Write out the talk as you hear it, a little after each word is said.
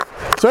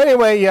So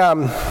anyway,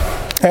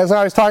 as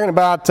I was talking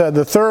about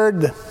the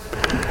third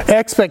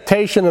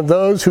expectation of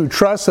those who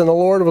trust in the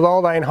Lord with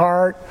all thine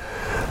heart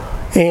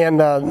and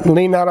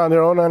lean not on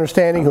their own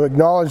understanding, who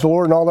acknowledge the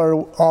Lord in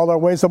all their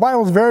ways. The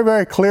Bible is very,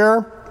 very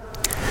clear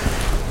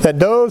that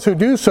those who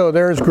do so,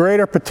 there is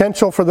greater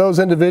potential for those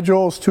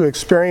individuals to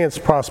experience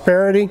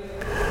prosperity.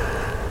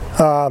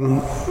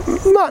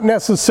 Not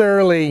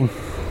necessarily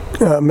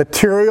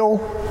material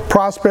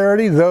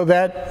prosperity, though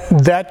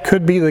that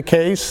could be the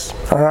case,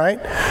 all right?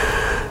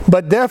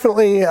 But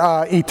definitely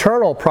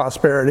eternal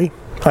prosperity.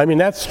 I mean,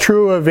 that's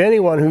true of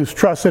anyone who's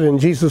trusted in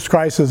Jesus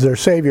Christ as their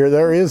Savior.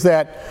 There is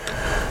that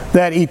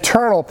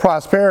eternal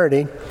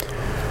prosperity.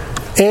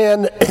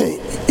 And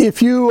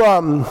if you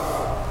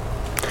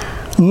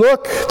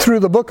look through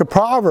the book of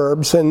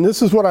Proverbs, and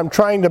this is what I'm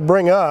trying to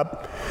bring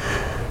up,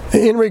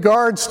 in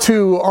regards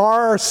to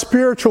our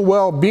spiritual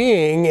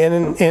well-being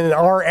and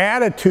our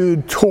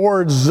attitude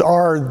towards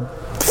our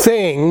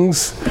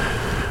things,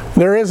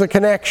 there is a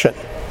connection.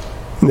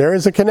 There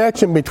is a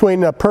connection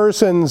between a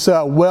person's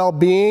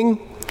well-being,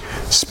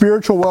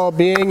 spiritual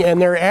well-being,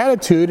 and their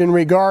attitude in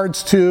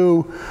regards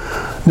to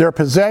their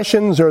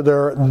possessions or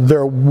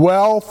their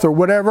wealth or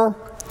whatever.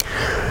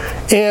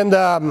 And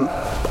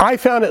I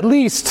found at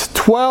least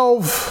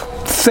 12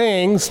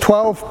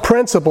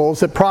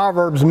 principles that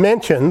Proverbs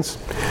mentions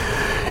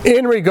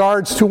in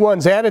regards to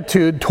one's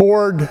attitude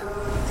toward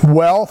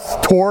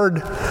wealth,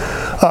 toward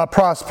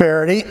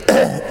prosperity.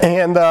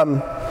 And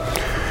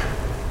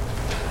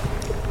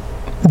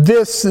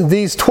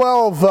these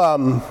 12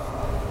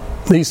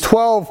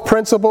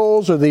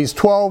 principles or these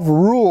 12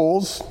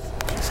 rules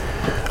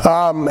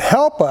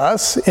help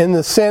us in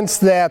the sense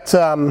that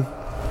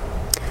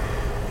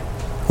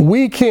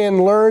we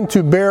can learn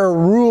to bear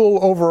rule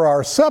over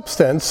our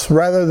substance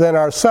rather than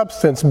our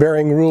substance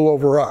bearing rule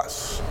over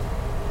us.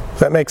 Does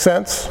that make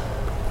sense?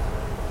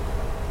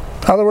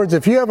 In other words,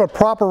 if you have a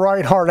proper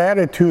right heart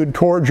attitude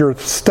towards your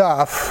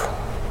stuff,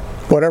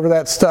 whatever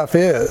that stuff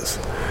is,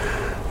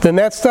 then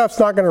that stuff's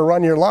not going to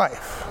run your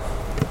life.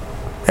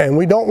 And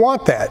we don't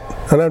want that.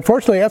 And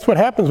unfortunately, that's what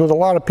happens with a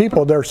lot of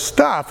people. Their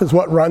stuff is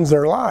what runs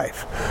their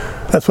life.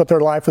 That's what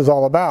their life is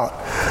all about.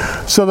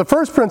 So the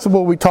first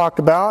principle we talked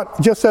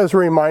about, just as a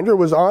reminder,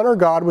 was honor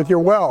God with your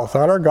wealth.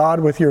 Honor God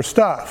with your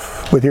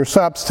stuff, with your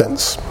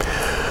substance.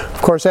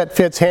 Of course, that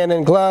fits hand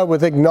in glove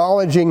with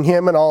acknowledging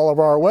Him in all of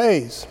our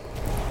ways.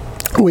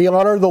 We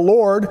honor the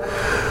Lord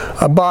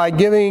by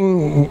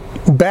giving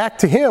back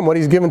to Him what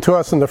He's given to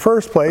us in the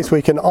first place.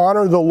 We can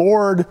honor the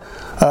Lord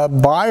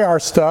by our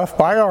stuff,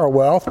 by our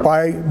wealth,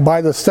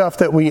 by the stuff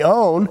that we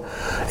own.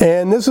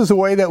 And this is a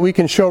way that we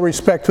can show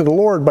respect to the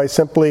Lord by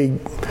simply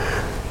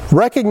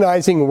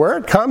recognizing where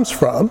it comes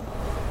from.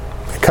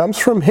 It comes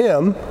from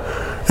Him.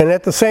 And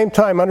at the same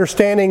time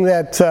understanding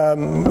that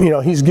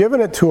He's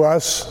given it to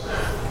us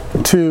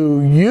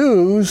to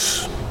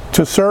use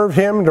to serve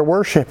Him, to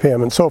worship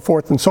Him, and so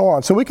forth and so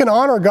on. So we can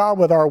honor God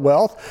with our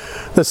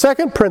wealth. The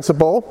second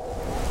principle,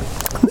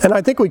 and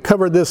I think we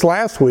covered this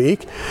last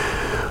week,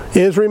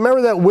 is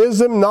remember that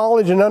wisdom,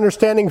 knowledge, and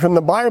understanding from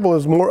the Bible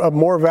is of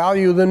more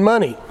value than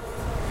money.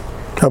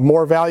 Of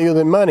more value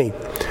than money.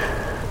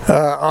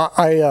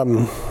 I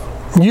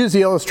use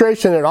the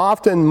illustration that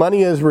often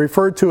money is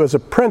referred to as a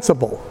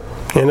principle.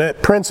 And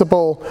that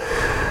principle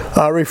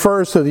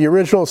refers to the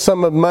original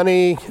sum of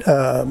money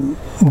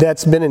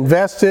that's been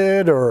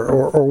invested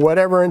or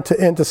whatever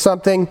into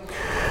something.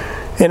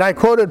 And I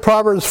quoted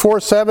Proverbs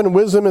 4:7,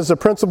 wisdom is the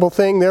principal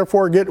thing,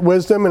 therefore get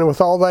wisdom, and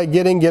with all thy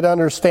getting, get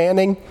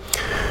understanding.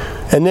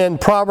 And then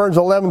Proverbs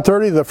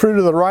 11:30, the fruit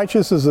of the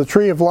righteous is the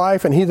tree of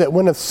life, and he that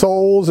winneth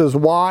souls is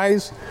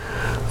wise.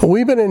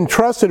 We've been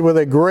entrusted with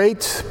a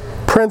great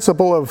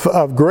principle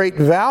of great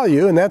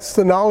value, and that's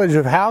the knowledge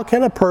of how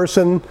can a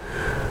person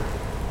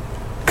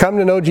come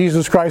to know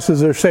Jesus Christ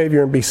as their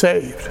Savior and be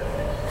saved.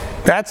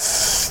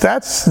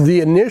 That's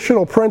the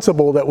initial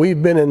principle that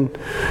we've been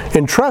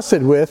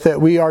entrusted with, that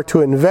we are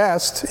to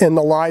invest in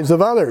the lives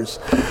of others.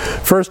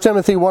 1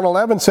 Timothy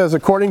 1:11 says,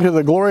 according to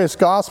the glorious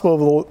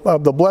gospel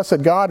of the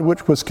blessed God,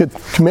 which was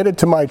committed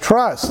to my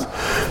trust.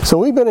 So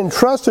we've been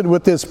entrusted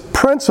with this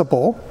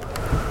principle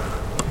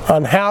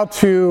on how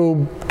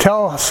to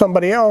tell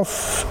somebody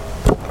else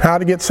how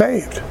to get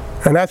saved.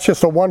 And that's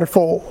just a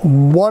wonderful,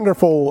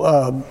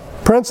 wonderful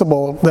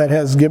principle that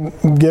has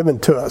given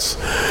to us.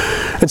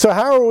 And so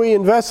how are we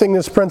investing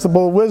this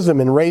principle of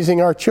wisdom in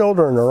raising our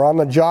children or on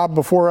the job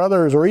before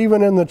others or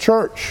even in the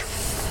church?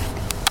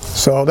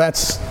 So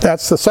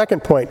that's the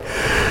second point.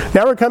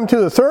 Now we're coming to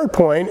the third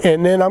point,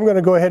 and then I'm going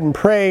to go ahead and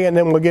pray, and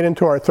then we'll get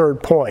into our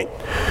third point.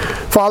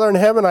 Father in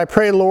heaven, I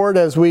pray, Lord,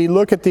 as we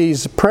look at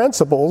these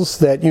principles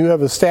that you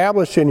have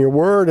established in your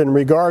word in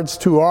regards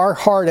to our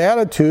heart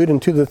attitude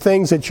and to the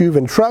things that you've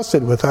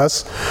entrusted with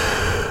us,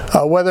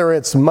 whether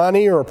it's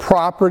money or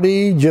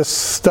property,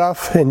 just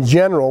stuff in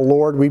general,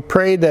 Lord. We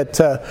pray that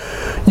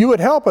you would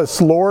help us,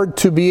 Lord,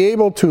 to be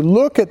able to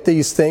look at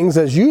these things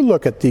as you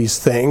look at these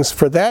things,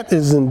 for that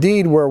is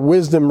indeed where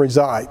wisdom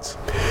resides.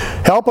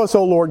 Help us,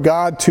 O Lord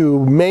God,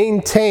 to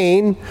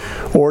maintain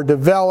or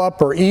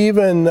develop or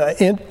even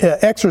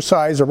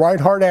exercise a right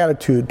heart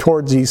attitude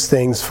towards these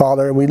things,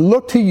 Father. And we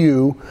look to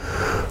you,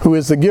 who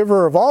is the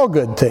giver of all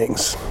good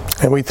things.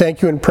 And we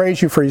thank you and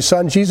praise you for your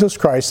Son, Jesus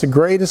Christ, the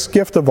greatest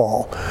gift of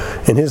all.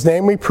 In his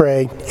name we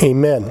pray,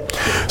 amen.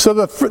 So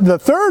the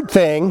third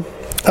thing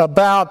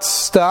about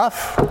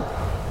stuff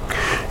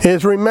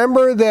is,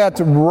 remember that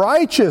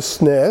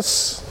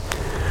righteousness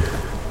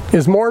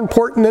is more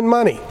important than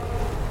money.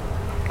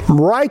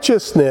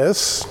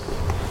 Righteousness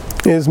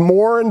is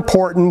more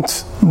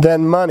important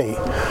than money.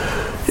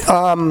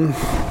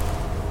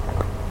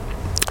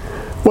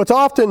 What's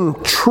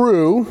often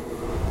true,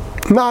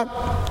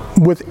 not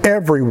with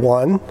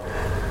everyone,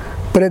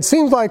 but it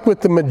seems like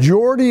with the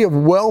majority of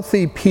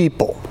wealthy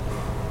people,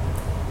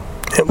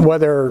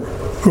 whether,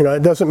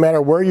 it doesn't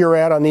matter where you're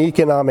at on the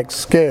economic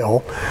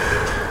scale,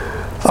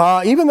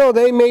 even though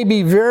they may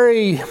be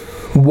very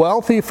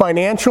wealthy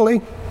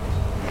financially,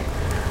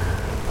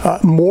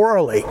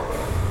 morally,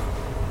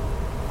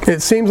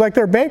 it seems like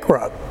they're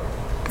bankrupt.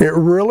 It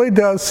really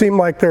does seem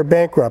like they're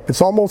bankrupt.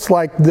 It's almost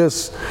like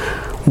this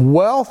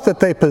wealth that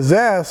they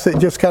possess, it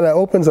just kind of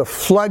opens a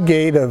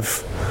floodgate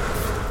of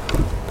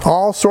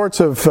all sorts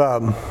of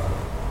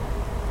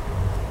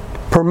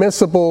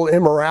permissible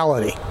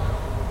immorality.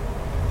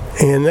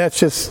 And that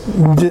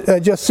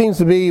just seems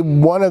to be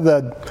one of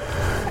the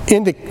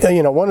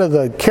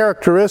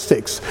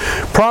characteristics.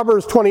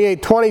 Proverbs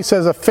 28:20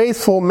 says, "A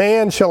faithful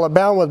man shall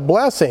abound with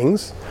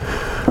blessings,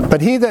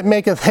 but he that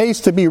maketh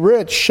haste to be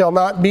rich shall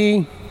not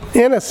be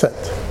innocent."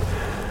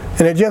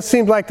 And it just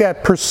seems like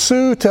that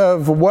pursuit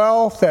of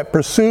wealth, that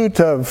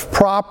pursuit of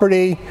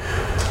property,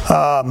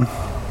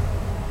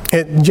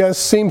 it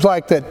just seems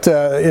like that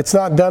it's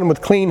not done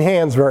with clean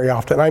hands very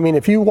often. I mean,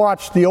 if you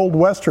watch the old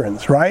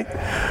westerns, right?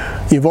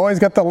 You've always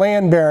got the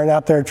land baron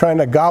out there trying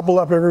to gobble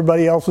up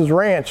everybody else's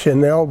ranch,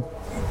 and they'll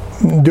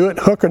do it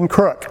hook and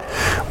crook.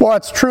 Well,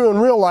 it's true in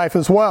real life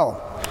as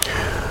well.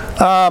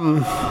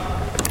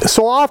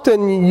 So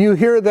often you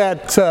hear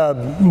that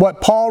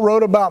what Paul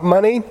wrote about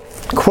money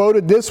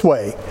quoted this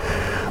way: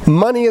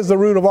 money is the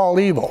root of all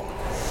evil.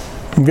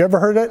 Have you ever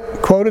heard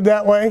it quoted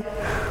that way?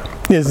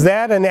 Is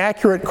that an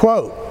accurate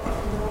quote?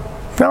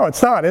 No,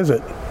 it's not, is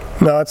it?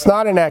 No, it's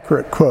not an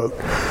accurate quote.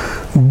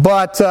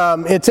 But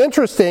it's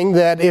interesting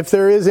that if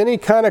there is any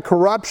kind of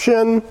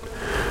corruption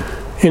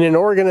in an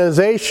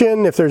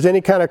organization, if there's any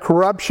kind of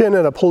corruption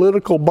in a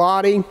political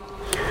body,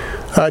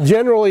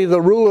 generally the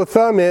rule of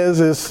thumb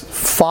is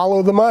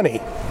follow the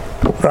money,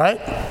 right?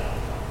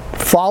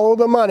 Follow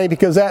the money,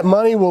 because that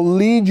money will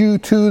lead you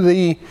to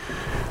the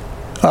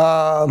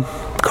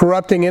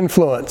corrupting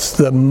influence,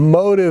 the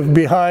motive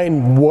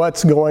behind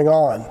what's going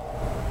on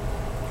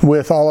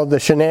with all of the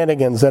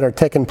shenanigans that are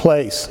taking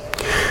place.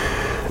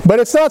 But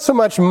it's not so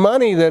much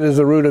money that is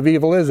the root of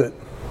evil, is it?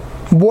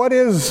 What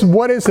is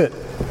it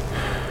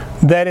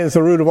that is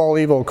the root of all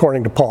evil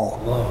according to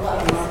Paul?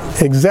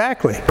 Love.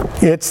 Exactly.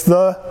 It's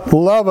the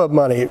love of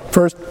money.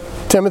 1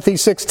 Timothy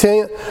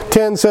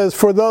 6:10 says,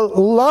 "For the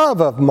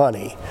love of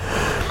money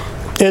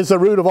is the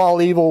root of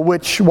all evil,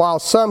 which while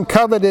some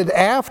coveted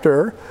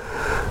after,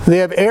 they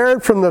have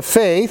erred from the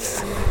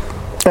faith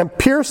and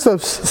pierced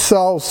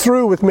themselves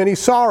through with many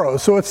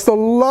sorrows." So it's the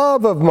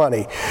love of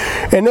money.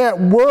 And that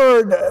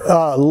word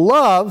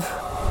love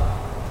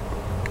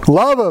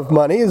of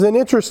money is an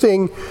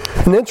interesting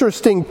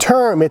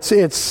term. It's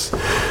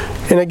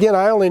and again,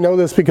 I only know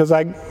this because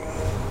I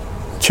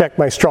check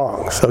my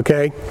Strongs,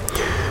 okay?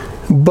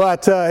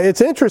 But it's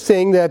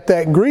interesting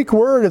that Greek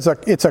word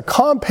it's a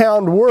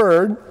compound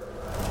word,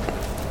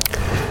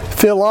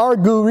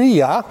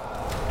 philarguria,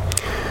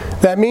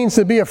 that means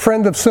to be a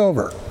friend of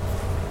silver.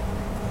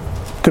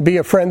 To be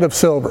a friend of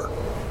silver.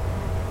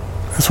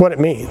 That's what it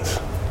means,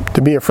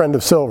 to be a friend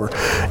of silver.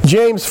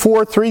 James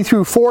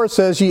 4:3-4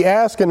 says, "Ye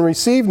ask and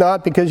receive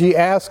not, because ye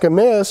ask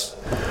amiss,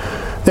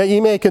 that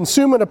ye may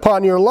consume it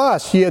upon your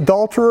lust. Ye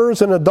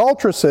adulterers and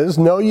adulteresses,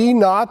 know ye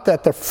not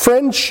that the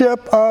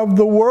friendship of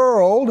the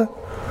world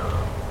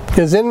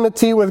is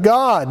enmity with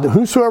God?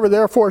 Whosoever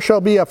therefore shall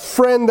be a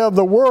friend of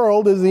the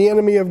world is the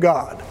enemy of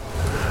God."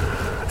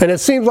 And it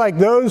seems like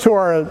those who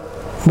are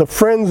the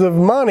friends of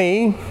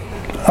money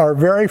are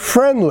very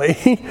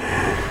friendly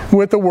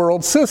with the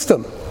world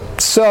system.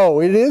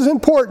 So it is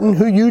important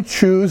who you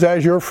choose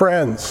as your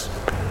friends.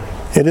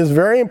 It is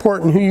very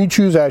important who you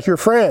choose as your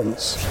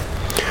friends.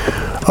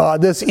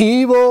 This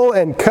evil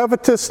and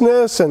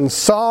covetousness and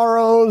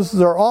sorrows,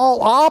 they're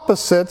all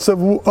opposites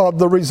of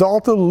the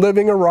result of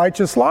living a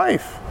righteous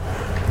life.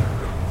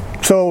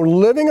 So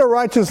living a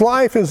righteous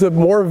life is of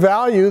more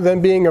value than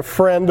being a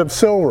friend of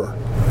silver.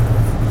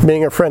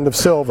 Being a friend of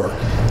silver.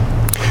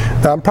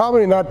 Now, I'm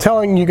probably not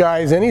telling you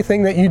guys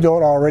anything that you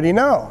don't already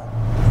know,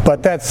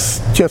 but that's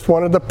just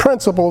one of the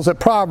principles that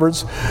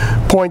Proverbs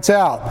points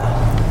out.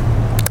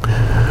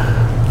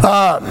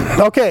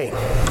 Okay,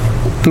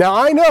 now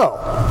I know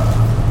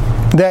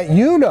that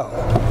you know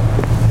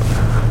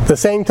the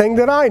same thing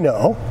that I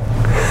know,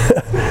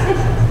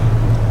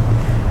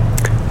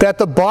 that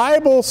the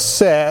Bible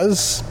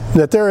says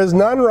that there is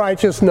none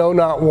righteous, no,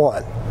 not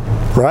one.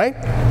 Right?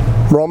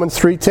 Romans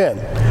 3:10.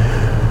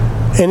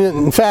 And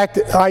in fact,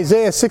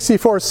 Isaiah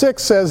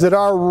 64:6 says that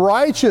our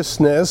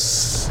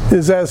righteousness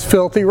is as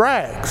filthy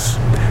rags.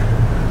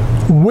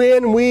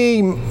 When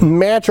we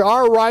match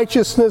our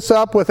righteousness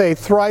up with a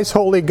thrice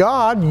holy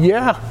God,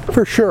 yeah,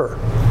 for sure.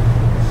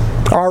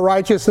 Our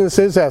righteousness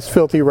is as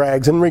filthy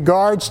rags. In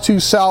regards to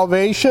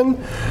salvation,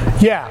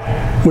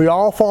 yeah, we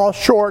all fall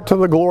short to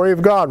the glory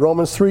of God.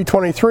 Romans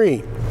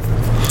 3:23.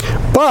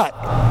 But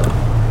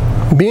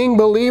being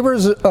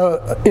believers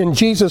in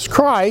Jesus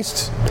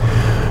Christ,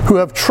 who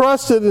have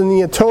trusted in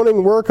the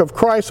atoning work of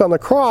Christ on the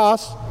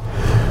cross,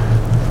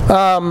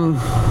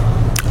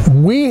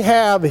 we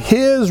have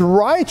His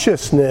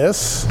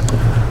righteousness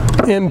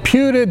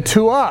imputed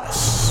to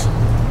us,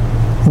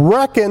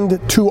 reckoned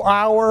to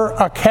our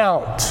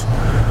account.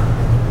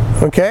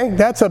 Okay,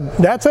 that's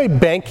a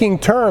banking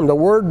term. The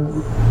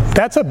word,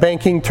 that's a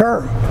banking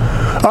term.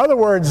 In other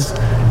words,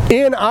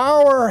 in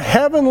our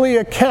heavenly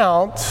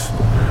account,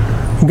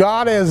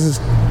 God has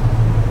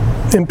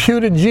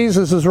imputed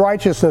Jesus'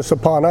 righteousness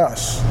upon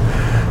us.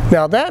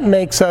 Now that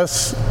makes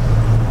us,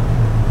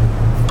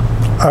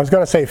 I was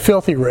going to say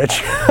filthy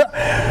rich,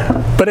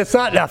 but it's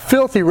not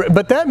filthy rich,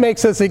 but that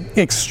makes us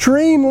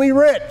extremely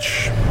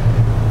rich.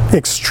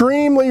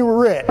 Extremely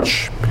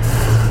rich,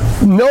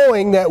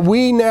 knowing that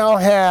we now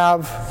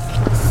have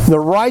the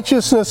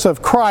righteousness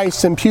of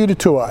Christ imputed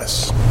to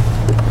us.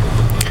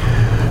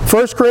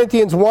 1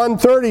 Corinthians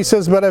 1:30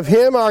 says, "But of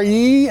Him are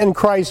ye in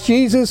Christ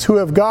Jesus, who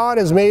of God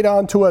has made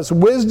unto us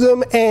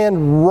wisdom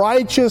and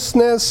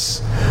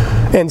righteousness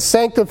and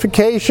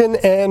sanctification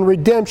and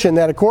redemption,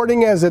 that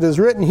according as it is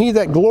written, He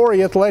that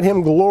glorieth, let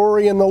him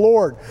glory in the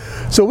Lord."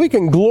 So we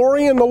can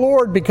glory in the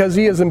Lord because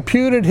He has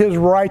imputed His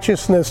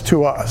righteousness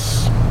to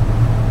us.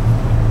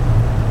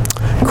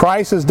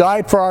 Christ has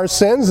died for our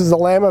sins as the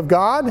Lamb of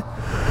God.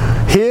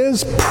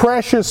 His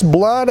precious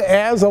blood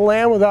as a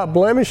lamb without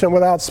blemish and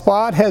without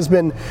spot has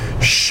been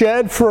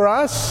shed for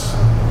us.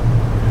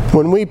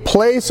 When we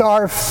place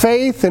our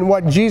faith in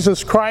what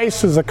Jesus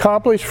Christ has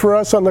accomplished for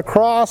us on the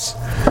cross,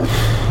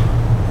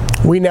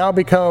 we now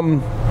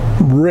become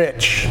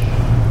rich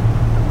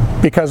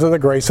because of the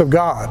grace of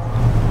God.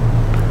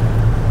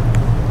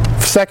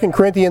 2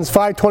 Corinthians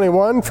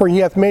 5:21, "For He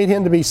hath made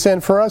Him to be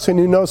sin for us who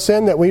knew no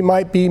sin, that we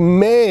might be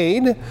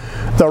made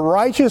the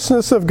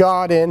righteousness of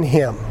God in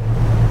Him."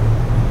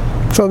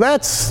 So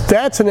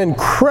that's an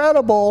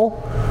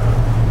incredible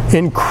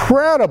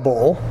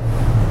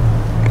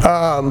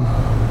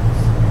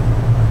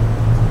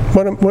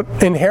what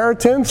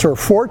inheritance or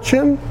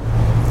fortune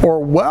or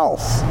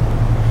wealth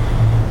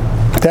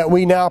that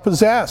we now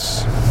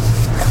possess.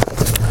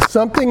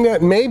 Something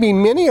that maybe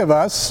many of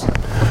us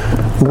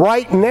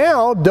right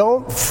now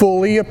don't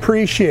fully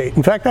appreciate.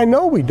 In fact, I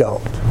know we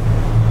don't.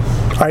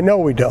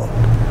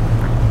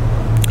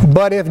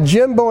 But if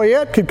Jim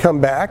Boyette could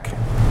come back,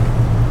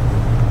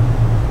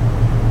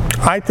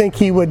 I think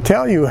he would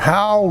tell you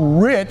how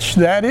rich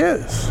that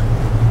is.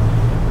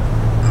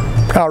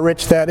 How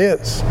rich that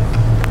is.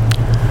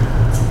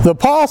 The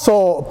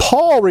Apostle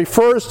Paul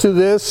refers to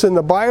this in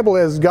the Bible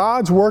as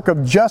God's work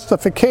of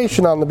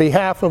justification on the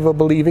behalf of a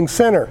believing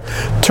sinner.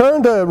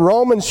 Turn to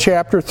Romans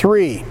chapter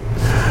 3.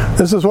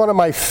 This is one of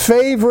my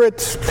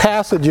favorite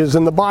passages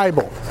in the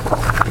Bible.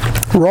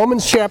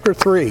 Romans chapter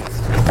 3.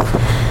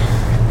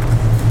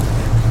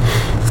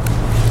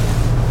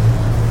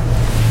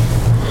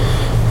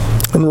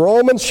 In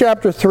Romans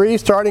chapter 3,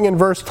 starting in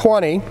verse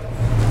 20,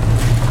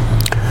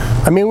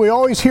 we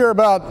always hear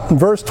about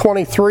verse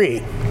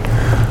 23,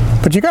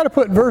 but you got to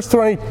put verse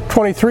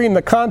 23 in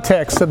the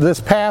context of this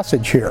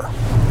passage here.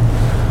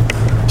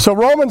 So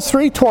Romans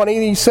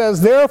 3:20, he says,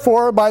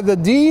 "Therefore by the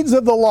deeds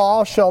of the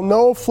law shall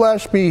no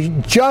flesh be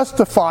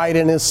justified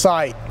in his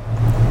sight.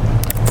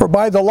 For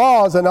by the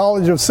law is the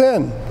knowledge of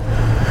sin.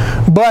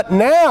 But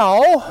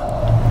now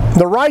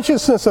the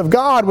righteousness of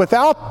God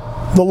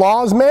without the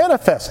law is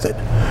manifested,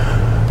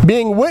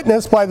 being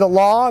witnessed by the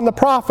law and the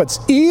prophets,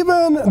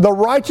 even the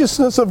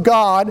righteousness of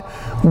God,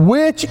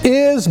 which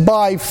is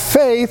by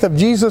faith of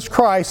Jesus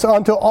Christ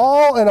unto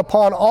all and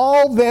upon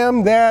all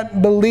them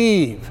that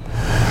believe.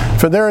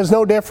 For there is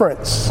no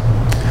difference.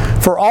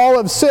 For all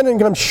have sinned and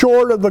come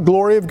short of the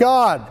glory of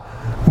God,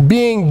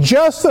 being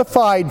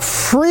justified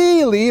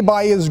freely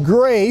by His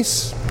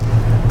grace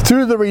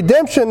through the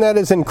redemption that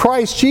is in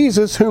Christ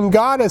Jesus, whom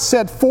God has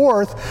set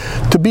forth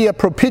to be a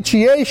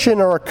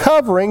propitiation or a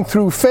covering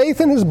through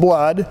faith in His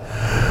blood,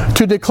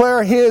 to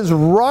declare His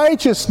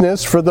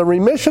righteousness for the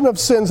remission of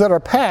sins that are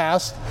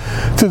past,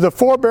 through the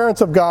forbearance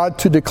of God,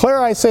 to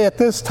declare, I say, at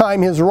this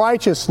time His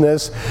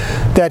righteousness,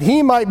 that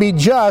He might be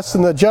just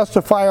and the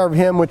justifier of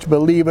him which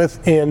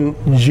believeth in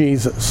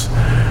Jesus."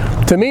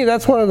 To me,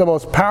 that's one of the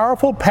most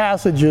powerful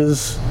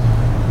passages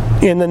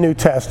in the New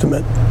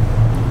Testament,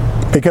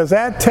 because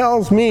that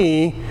tells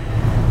me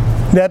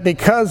that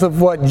because of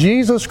what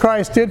Jesus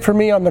Christ did for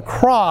me on the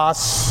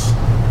cross,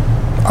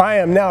 I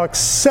am now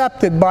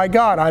accepted by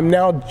God. I'm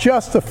now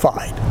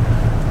justified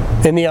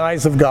in the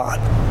eyes of God.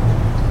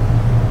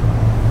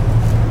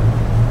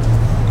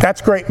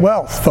 That's great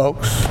wealth,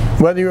 folks.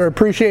 Whether you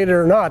appreciate it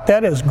or not,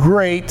 that is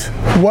great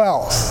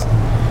wealth.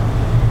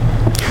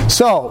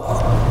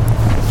 So,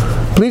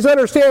 please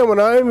understand, when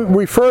I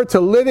refer to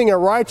living a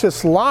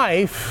righteous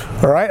life,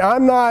 all right,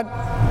 I'm not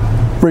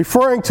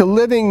referring to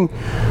living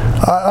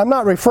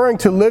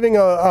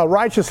a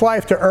righteous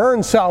life to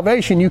earn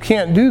salvation. You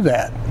can't do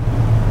that.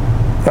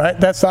 Right?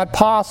 That's not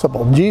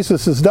possible.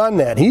 Jesus has done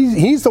that.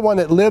 He's the one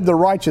that lived the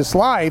righteous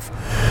life.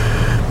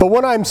 But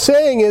what I'm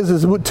saying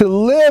is to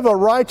live a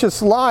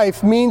righteous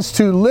life means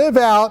to live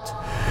out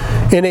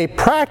in a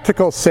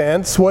practical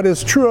sense what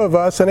is true of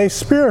us in a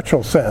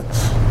spiritual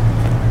sense.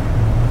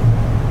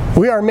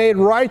 We are made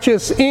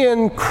righteous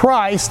in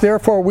Christ,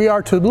 therefore we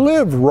are to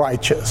live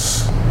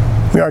righteous.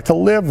 We are to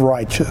live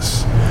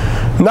righteous.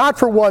 Not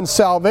for one's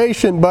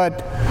salvation,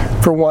 but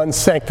for one's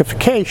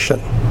sanctification.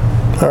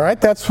 All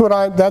right, that's what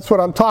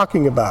I'm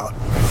talking about.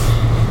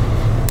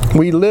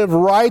 We live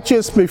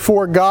righteous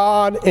before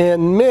God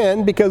and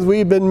men because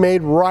we've been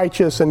made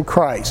righteous in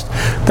Christ.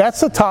 That's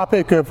the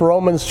topic of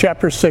Romans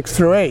chapter 6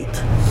 through 8.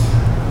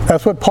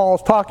 That's what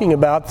Paul's talking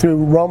about through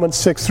Romans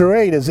 6 through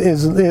 8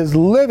 is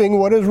living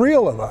what is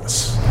real of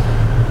us.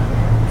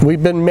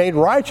 We've been made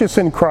righteous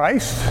in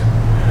Christ,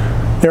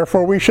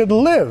 therefore we should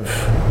live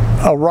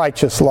a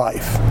righteous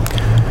life.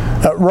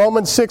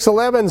 Romans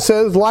 6:11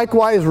 says,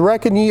 "Likewise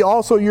reckon ye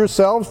also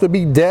yourselves to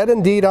be dead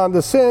indeed unto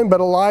sin,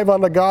 but alive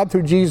unto God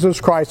through Jesus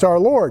Christ our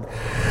Lord."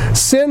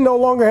 Sin no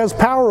longer has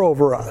power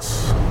over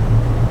us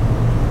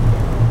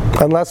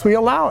unless we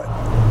allow it.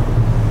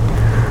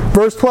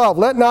 Verse 12,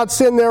 "Let not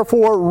sin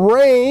therefore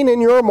reign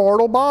in your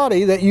mortal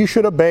body, that you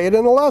should obey it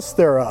in the lust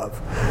thereof."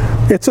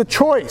 It's a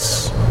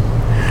choice.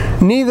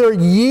 "Neither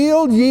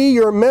yield ye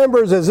your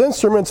members as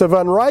instruments of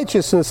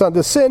unrighteousness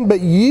unto sin,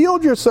 but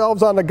yield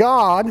yourselves unto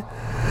God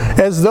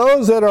as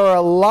those that are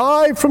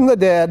alive from the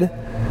dead,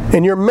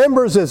 and your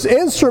members as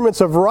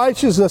instruments of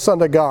righteousness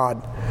unto God."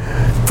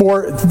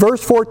 For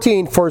verse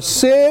 14, "For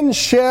sin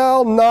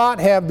shall not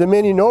have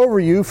dominion over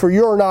you, for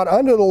you are not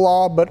under the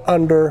law, but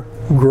under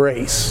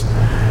grace."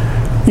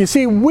 You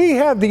see, we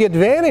have the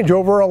advantage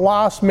over a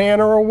lost man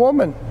or a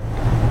woman.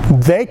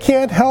 They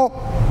can't help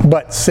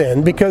but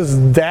sin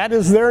because that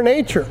is their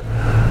nature.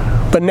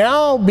 But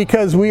now,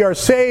 because we are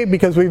saved,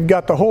 because we've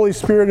got the Holy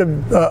Spirit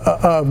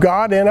of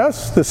God in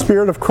us, the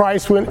Spirit of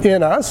Christ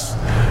in us,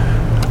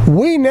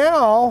 we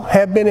now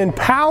have been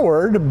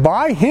empowered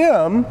by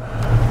Him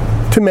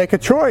to make a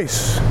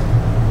choice.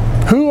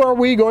 Who are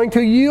we going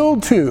to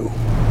yield to?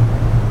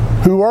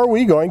 Who are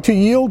we going to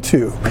yield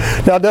to?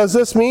 Now, does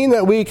this mean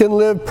that we can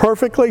live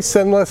perfectly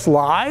sinless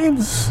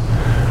lives?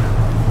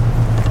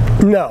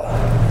 No,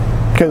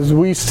 because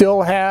we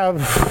still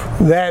have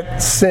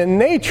that sin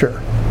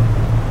nature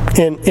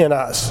in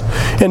us.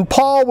 And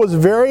Paul was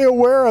very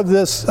aware of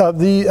this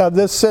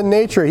sin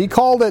nature. He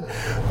called it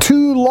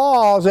two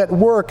laws at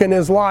work in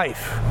his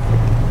life: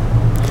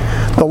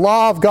 the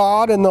law of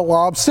God and the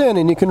law of sin.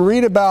 And you can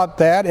read about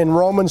that in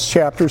Romans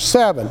chapter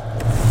 7.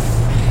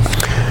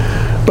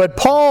 But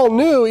Paul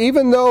knew,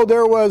 even though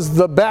there was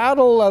the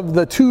battle of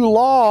the two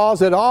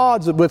laws at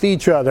odds with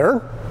each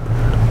other,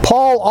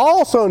 Paul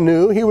also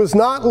knew he was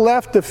not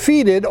left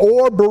defeated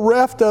or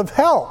bereft of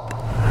help.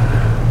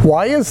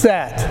 Why is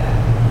that?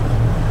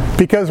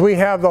 Because we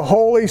have the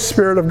Holy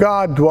Spirit of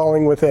God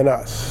dwelling within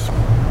us.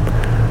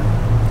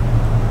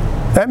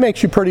 That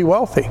makes you pretty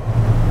wealthy,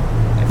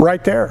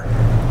 right there.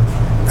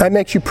 That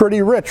makes you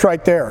pretty rich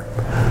right there.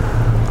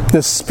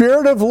 The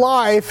Spirit of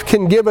life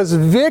can give us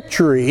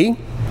victory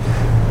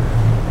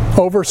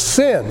over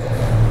sin.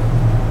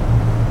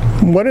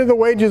 What are the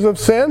wages of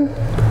sin?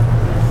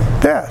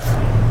 Death.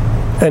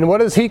 And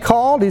what is He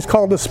called? He's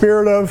called the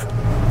Spirit of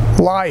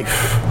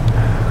life.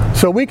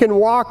 So we can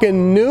walk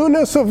in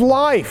newness of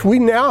life. We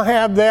now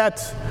have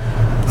that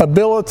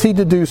ability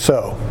to do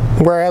so,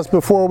 whereas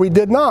before we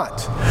did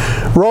not.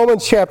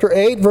 Romans chapter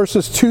 8,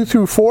 verses 2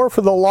 through 4,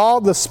 "For the law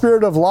of the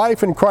Spirit of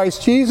life in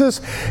Christ Jesus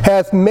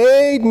hath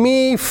made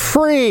me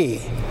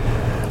free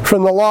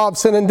from the law of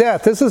sin and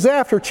death." This is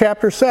after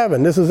chapter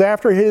 7. This is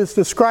after his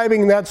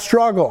describing that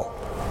struggle.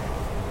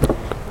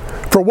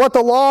 "For what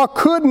the law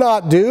could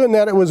not do, in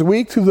that it was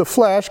weak through the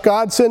flesh,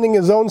 God sending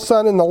His own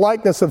Son in the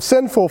likeness of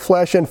sinful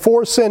flesh, and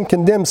for sin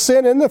condemned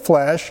sin in the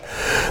flesh,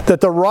 that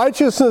the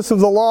righteousness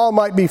of the law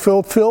might be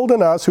fulfilled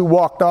in us who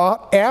walk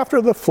not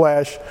after the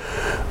flesh,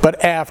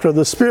 but after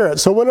the Spirit."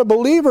 So when a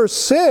believer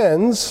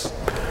sins,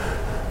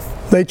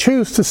 they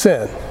choose to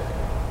sin.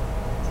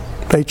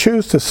 They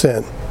choose to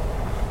sin.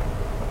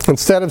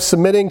 Instead of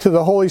submitting to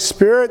the Holy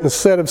Spirit,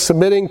 instead of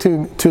submitting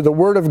to the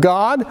Word of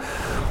God,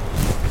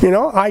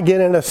 I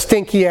get in a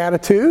stinky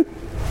attitude,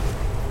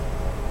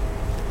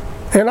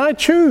 and I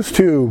choose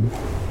to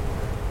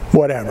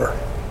whatever.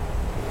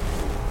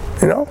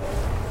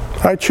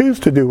 I choose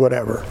to do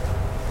whatever.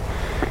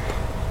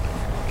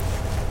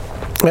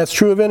 That's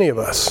true of any of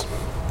us.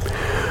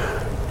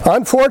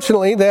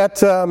 Unfortunately, that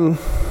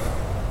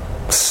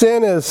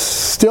sin is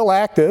still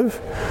active.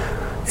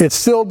 It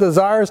still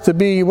desires to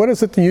be, what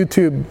is it the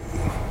YouTube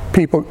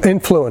people,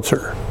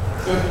 influencer?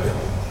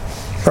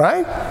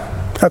 Right?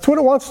 That's what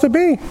it wants to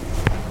be.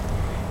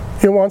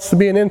 It wants to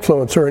be an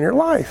influencer in your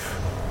life.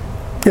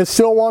 It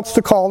still wants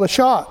to call the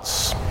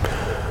shots.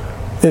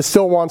 It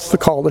still wants to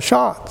call the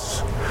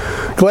shots.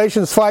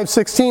 Galatians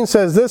 5:16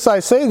 says, "This I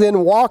say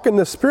then, walk in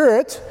the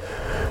Spirit,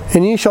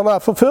 and ye shall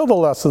not fulfill the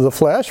lust of the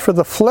flesh. For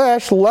the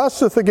flesh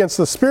lusteth against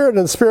the Spirit,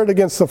 and the Spirit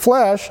against the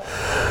flesh.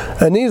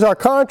 And these are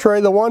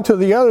contrary the one to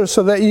the other,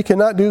 so that ye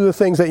cannot do the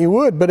things that ye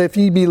would. But if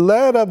ye be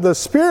led of the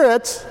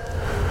Spirit,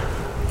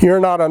 you're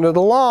not under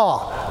the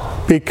law."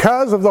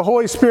 Because of the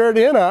Holy Spirit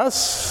in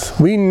us,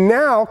 we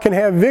now can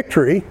have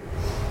victory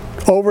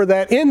over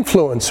that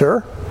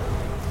influencer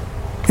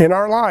in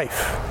our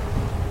life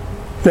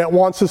that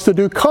wants us to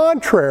do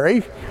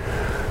contrary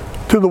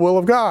to the will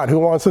of God, who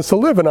wants us to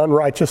live an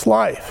unrighteous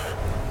life.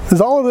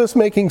 Is all of this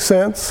making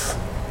sense?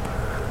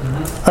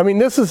 I mean,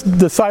 this is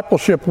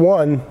discipleship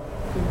 1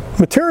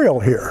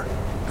 material here,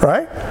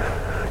 right?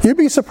 You'd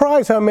be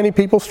surprised how many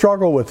people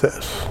struggle with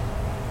this.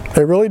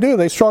 They really do.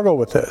 They struggle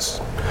with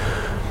this.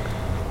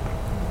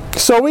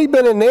 So we've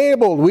been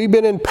enabled. We've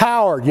been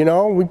empowered. You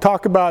know, we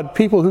talk about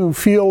people who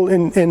feel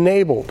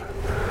enabled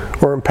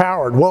or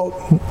empowered. Well,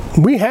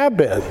 we have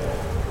been.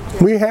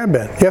 We have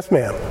been. Yes,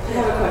 ma'am. I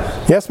have a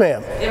question. Yes,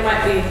 ma'am. It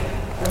might be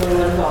a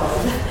little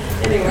involved.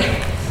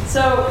 Anyway,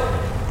 so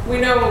we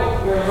know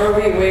Roe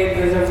v. Wade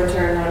was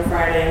overturned on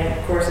Friday.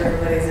 Of course,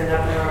 everybody's in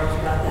up in arms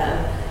about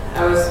that.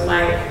 I was,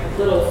 my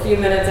little few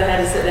minutes I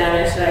had to sit down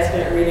yesterday, I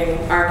spent reading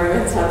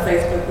arguments on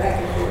Facebook back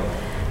and forth.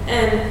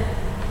 And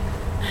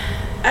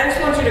I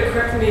just want you to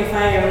correct me if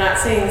I am not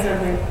saying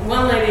something.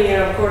 One lady,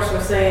 of course,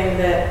 was saying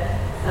that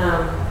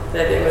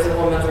that it was a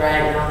woman's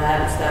right and all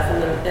that and stuff.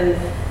 And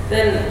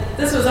then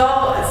this was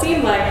all, it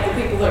seemed like the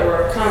people that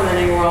were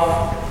commenting were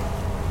all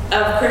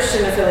of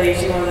Christian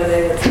affiliation, whether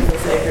they were truly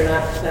saved or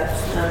not,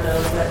 that's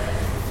unknown. But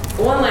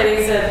one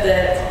lady said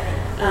that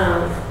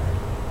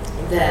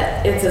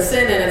it's a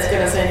sin and it's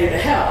going to send you to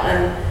hell.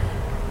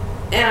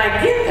 And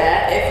I get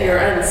that if you're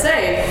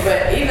unsaved,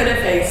 but even if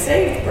a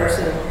saved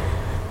person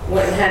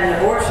went and had an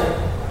abortion,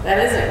 that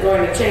isn't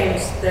going to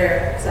change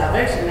their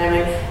salvation. I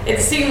mean, it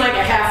seemed like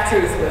a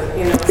half-truth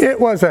with, It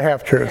was a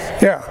half-truth.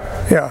 Yeah.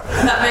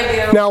 That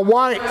maybe now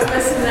why? I was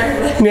missing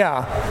there.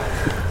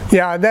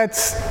 Yeah.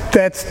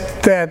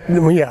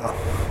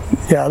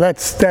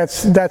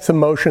 That's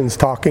emotions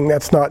talking.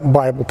 That's not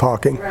Bible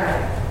talking.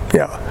 Right.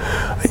 Yeah.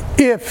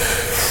 If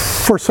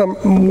for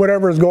some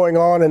whatever is going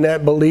on in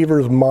that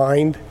believer's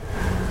mind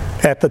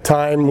at the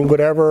time,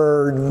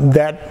 whatever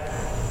that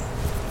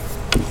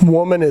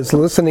woman is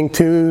listening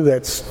to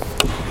that's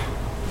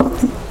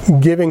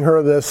giving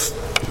her this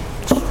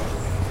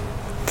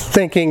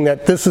thinking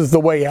that this is the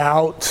way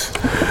out,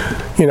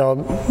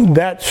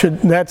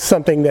 that's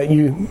something that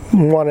you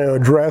want to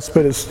address.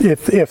 But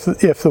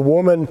if the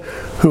woman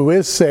who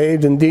is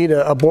saved, indeed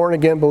a born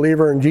again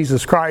believer in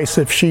Jesus Christ,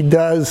 if she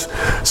does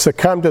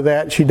succumb to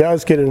that, she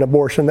does get an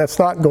abortion, she's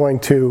not going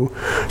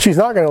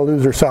to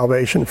lose her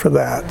salvation for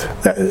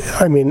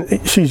that. I mean,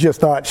 she's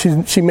just not.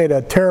 She made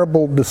a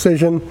terrible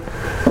decision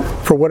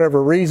for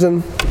whatever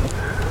reason.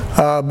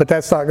 But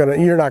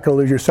you're not going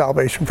to lose your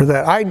salvation for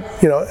that.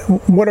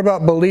 What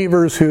about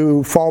believers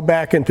who fall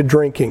back into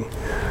drinking?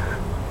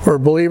 Or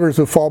believers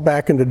who fall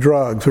back into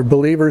drugs, or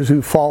believers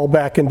who fall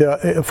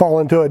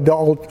into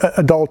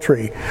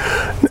adultery.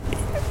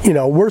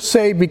 We're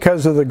saved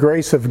because of the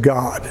grace of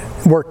God.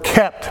 We're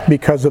kept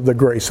because of the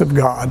grace of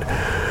God.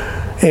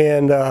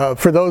 And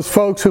for those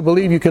folks who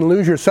believe you can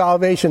lose your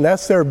salvation,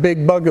 that's their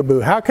big bugaboo.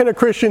 How can a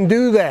Christian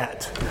do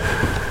that?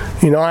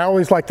 I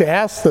always like to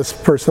ask this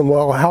person,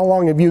 well, how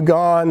long have you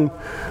gone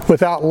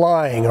without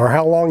lying? Or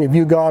how long have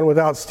you gone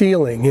without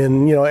stealing?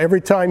 And,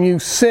 every time you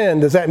sin,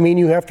 does that mean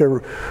you have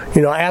to,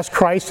 ask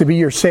Christ to be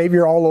your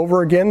Savior all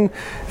over again?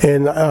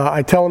 And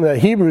I tell them that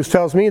Hebrews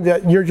tells me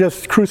that you're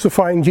just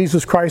crucifying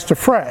Jesus Christ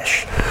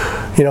afresh.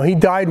 He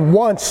died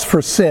once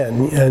for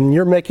sin, and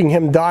you're making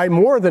him die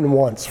more than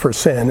once for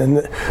sin.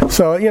 And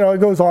so, it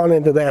goes on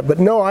into that. But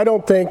no, I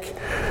don't think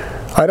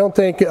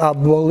a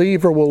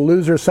believer will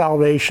lose their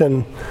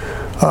salvation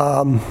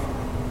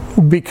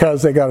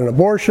because they got an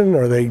abortion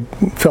or they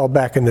fell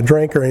back into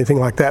drink or anything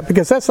like that,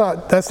 because that's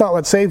not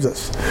what saves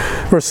us.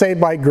 We're saved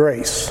by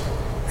grace.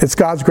 It's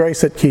God's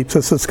grace that keeps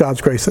us. It's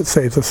God's grace that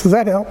saves us. Does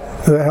that help?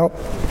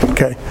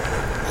 Okay.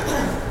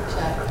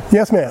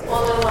 Yes, ma'am.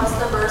 Well, then what's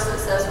the verse that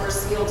says we're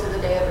sealed to the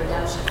day of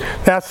redemption?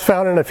 That's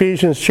found in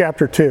Ephesians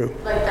chapter 2.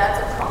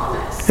 That's a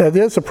promise. It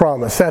is a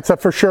promise. That's a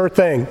for sure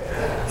thing.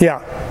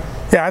 Yeah,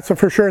 that's a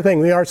for sure thing.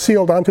 We are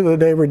sealed unto the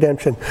day of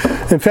redemption.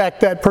 In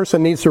fact, that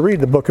person needs to read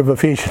the book of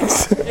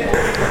Ephesians.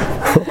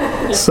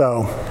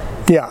 So,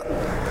 yeah.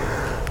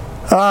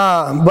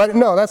 But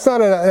no, that's not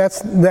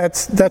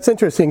that's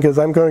interesting, because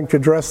I'm going to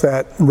address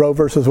that Roe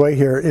versus Wade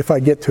here if I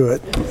get to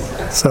it.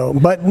 So,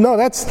 but no,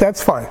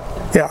 that's fine.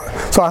 Yeah.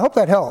 So I hope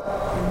that helped.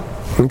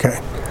 Okay.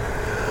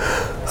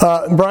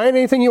 Brian,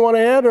 anything you want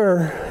to add,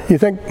 or you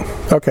think?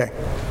 Okay.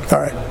 All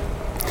right.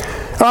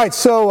 All right,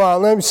 so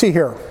let me see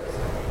here.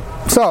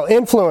 So,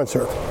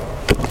 influencer.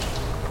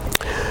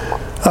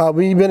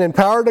 We've been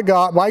empowered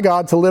by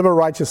God to live a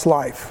righteous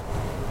life.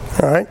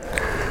 All right?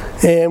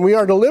 And we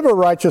are to live a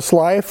righteous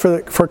life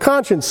for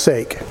conscience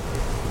sake.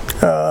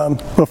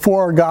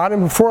 Before God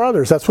and before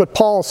others. That's what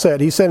Paul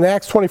said. He said in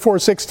Acts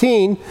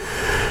 24:16,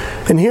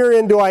 and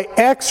herein do I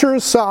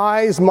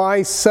exercise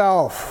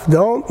myself.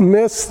 Don't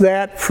miss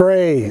that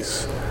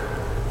phrase.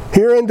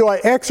 Herein do I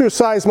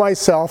exercise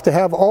myself to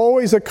have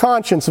always a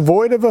conscience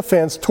void of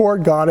offense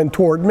toward God and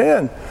toward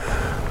men.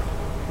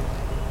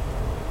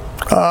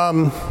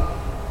 Now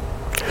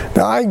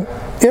I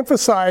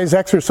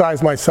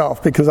exercise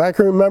myself because I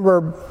can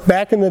remember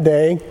back in the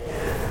day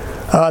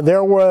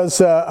there was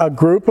a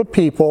group of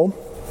people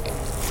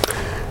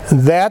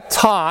that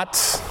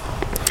taught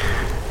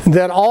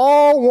that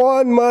all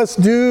one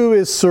must do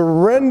is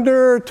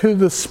surrender to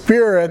the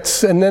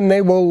spirits and then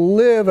they will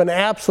live an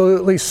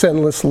absolutely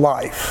sinless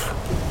life.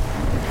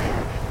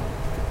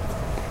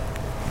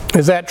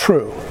 Is that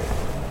true?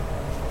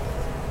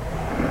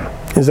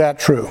 Is that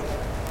true?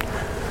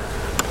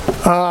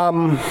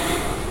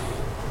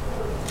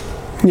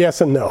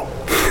 Yes and no.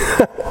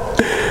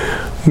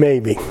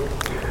 Maybe.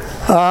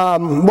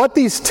 What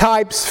these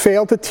types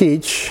fail to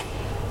teach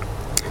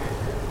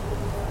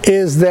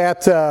is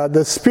that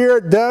the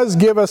Spirit does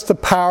give us the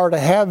power to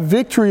have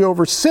victory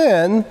over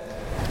sin,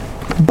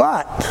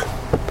 but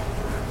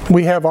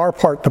we have our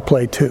part to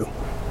play too.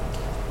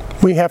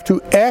 We have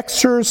to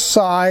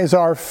exercise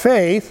our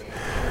faith,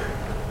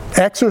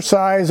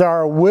 exercise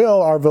our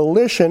will, our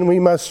volition. We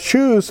must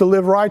choose to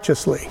live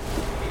righteously.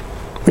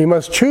 We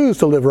must choose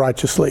to live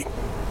righteously.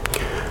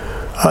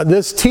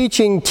 This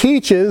teaching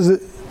teaches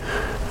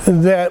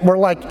that we're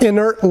like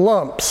inert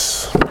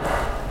lumps,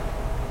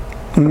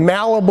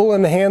 malleable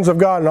in the hands of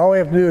God, and all we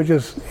have to do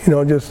is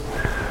just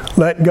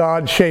let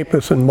God shape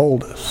us and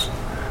mold us.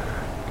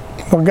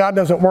 Well, God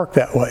doesn't work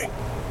that way.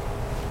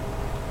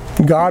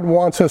 God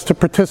wants us to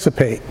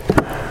participate.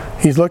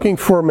 He's looking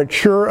for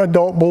mature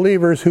adult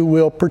believers who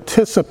will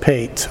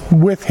participate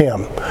with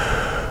Him.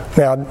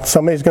 Now,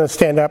 somebody's going to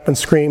stand up and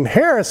scream,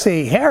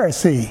 heresy,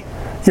 heresy.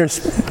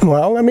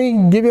 Well, let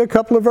me give you a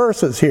couple of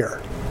verses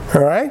here.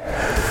 All right?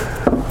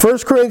 Turn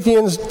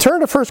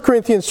to 1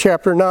 Corinthians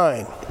chapter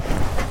 9.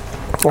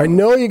 I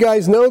know you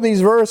guys know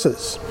these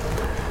verses.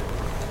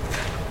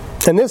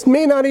 And this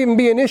may not even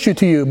be an issue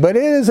to you, but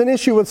it is an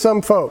issue with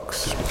some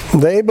folks.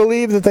 They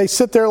believe that they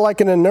sit there like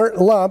an inert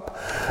lump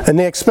and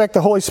they expect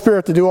the Holy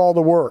Spirit to do all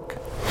the work.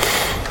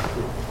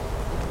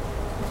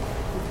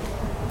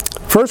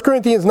 1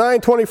 Corinthians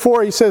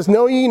 9:24, he says,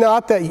 know ye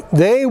not that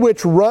they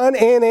which run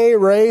in a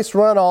race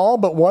run all,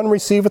 but one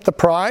receiveth the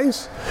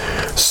prize?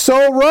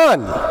 So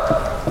run.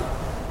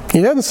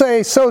 He doesn't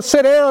say, so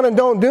sit down and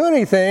don't do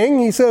anything.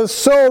 He says,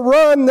 so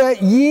run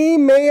that ye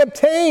may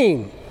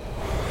obtain.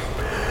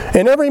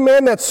 And every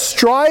man that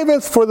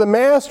striveth for the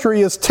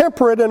mastery is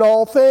temperate in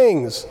all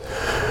things.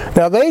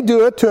 Now they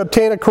do it to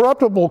obtain a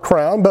corruptible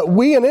crown, but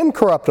we an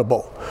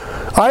incorruptible.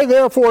 I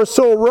therefore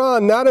so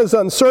run, not as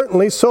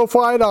uncertainly, so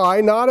fight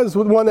I, not as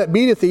with one that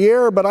beateth the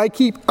air, but I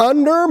keep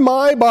under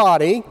my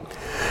body,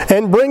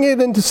 and bring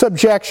it into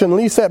subjection,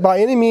 lest that by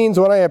any means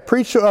when I have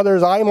preached to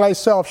others, I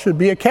myself should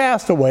be a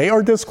castaway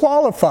or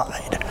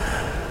disqualified.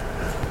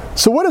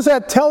 So what is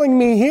that telling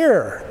me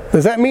here?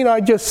 Does that mean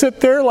I just sit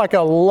there like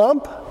a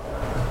lump,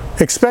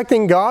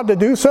 expecting God to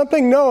do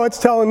something? No, it's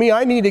telling me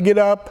I need to get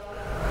up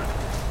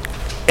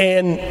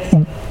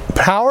and,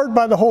 powered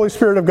by the Holy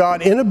Spirit of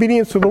God, in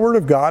obedience to the Word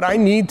of God, I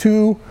need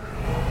to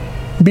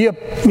be a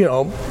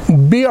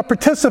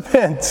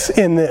participant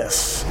in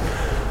this.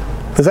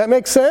 Does that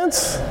make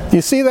sense?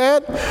 You see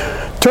that?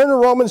 Turn to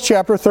Romans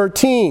chapter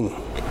 13.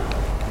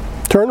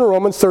 Turn to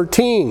Romans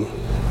 13.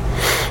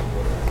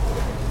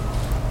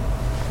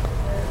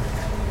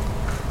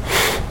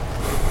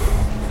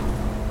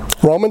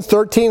 Romans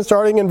 13,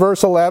 starting in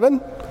verse 11.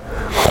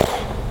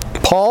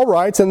 Paul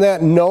writes, in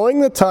that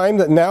knowing the time,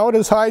 that now it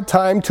is high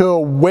time to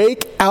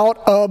awake out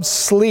of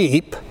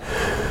sleep,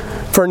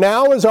 for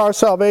now is our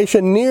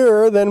salvation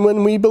nearer than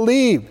when we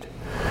believed.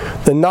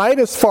 The night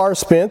is far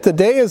spent, the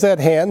day is at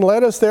hand.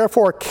 Let us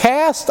therefore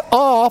cast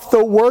off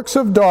the works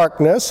of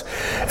darkness,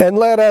 and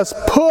let us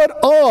put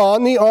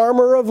on the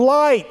armor of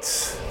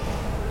light.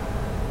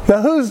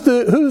 Now who's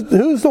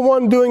the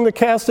one doing the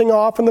casting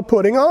off and the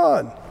putting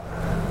on?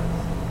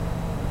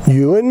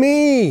 You and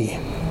me.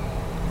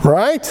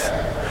 Right?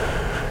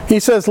 He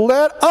says,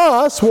 let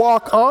us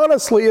walk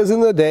honestly as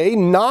in the day,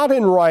 not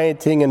in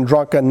rioting and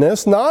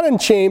drunkenness, not in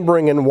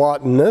chambering and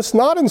wantonness,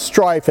 not in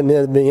strife and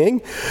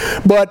envying,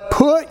 but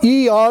put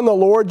ye on the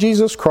Lord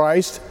Jesus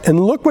Christ. And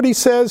look what he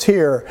says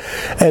here,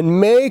 and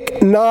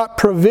make not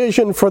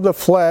provision for the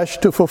flesh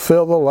to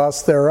fulfill the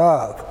lust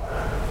thereof.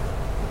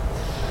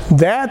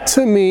 That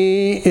to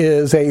me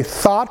is a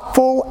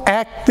thoughtful,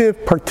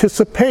 active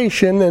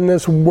participation in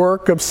this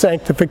work of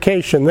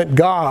sanctification that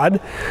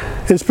God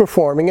is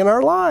performing in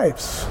our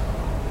lives.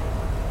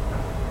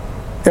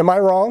 Am I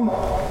wrong?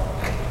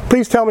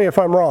 Please tell me if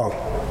I'm wrong.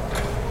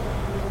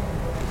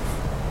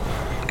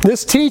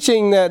 This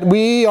teaching that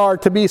we are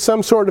to be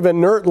some sort of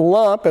inert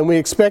lump and we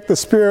expect the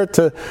Spirit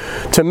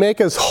to make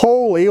us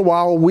holy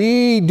while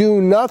we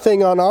do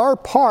nothing on our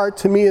part,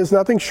 to me is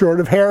nothing short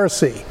of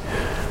heresy.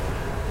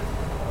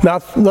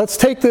 Now, let's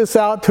take this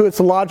out to its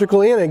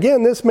logical end.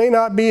 Again, this may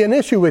not be an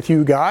issue with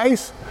you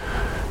guys,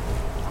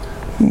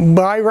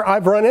 but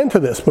I've run into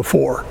this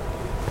before.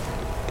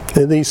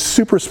 These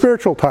super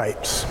spiritual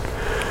types.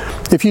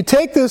 If you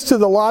take this to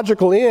the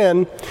logical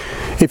end,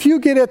 if you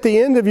get at the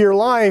end of your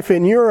life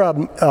and you're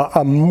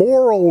a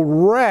moral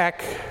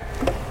wreck,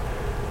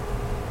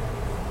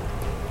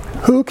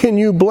 who can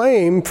you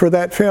blame for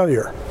that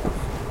failure?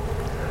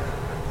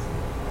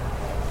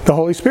 The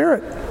Holy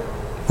Spirit,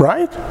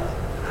 right?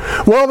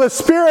 Well, the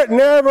Spirit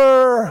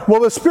never,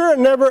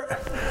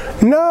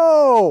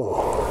 no.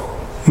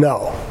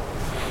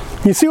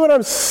 You see where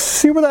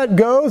that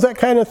goes, that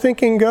kind of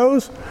thinking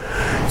goes?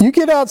 You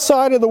get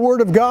outside of the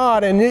Word of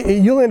God and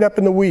you'll end up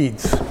in the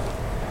weeds.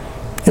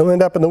 You'll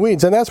end up in the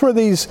weeds. And that's where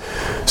these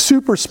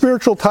super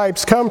spiritual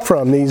types come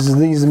from,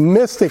 these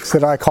mystics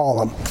that I call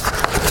them.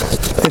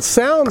 It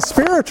sounds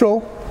spiritual,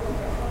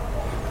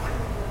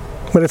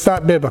 but it's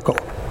not biblical.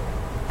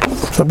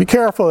 So be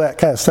careful of that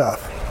kind of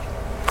stuff.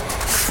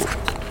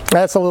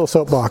 That's a little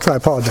soapbox, I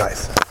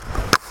apologize.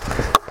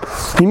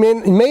 You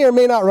may or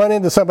may not run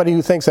into somebody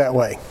who thinks that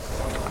way.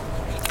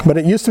 But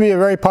it used to be a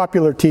very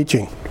popular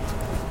teaching.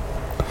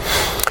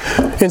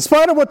 In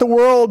spite of what the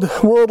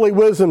worldly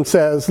wisdom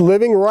says,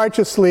 living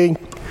righteously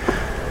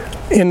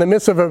in the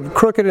midst of a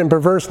crooked and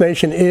perverse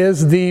nation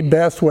is the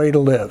best way to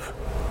live.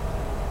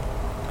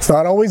 It's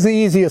not always the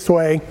easiest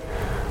way.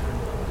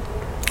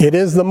 It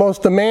is the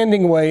most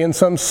demanding way in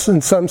some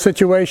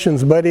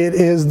situations, but it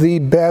is the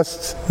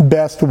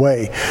best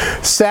way.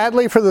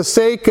 Sadly, for the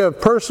sake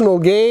of personal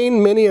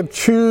gain, many have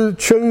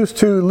choose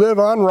to live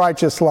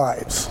unrighteous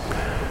lives.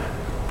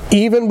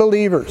 Even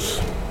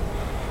believers.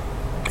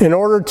 In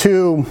order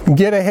to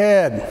get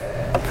ahead,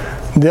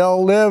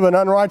 they'll live an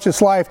unrighteous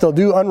life. They'll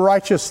do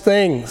unrighteous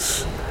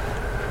things.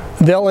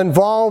 They'll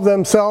involve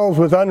themselves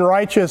with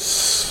unrighteous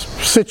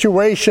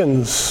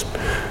situations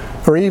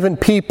or even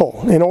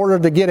people in order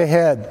to get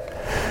ahead.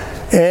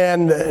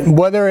 And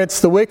whether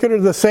it's the wicked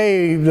or the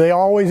saved, they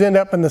always end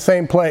up in the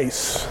same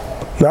place.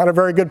 Not a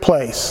very good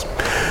place.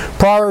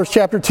 Proverbs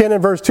chapter 10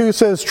 and verse 2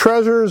 says,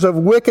 treasures of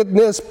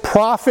wickedness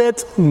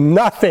profit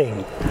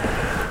nothing.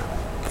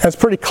 That's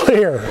pretty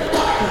clear.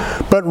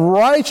 But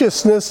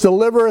righteousness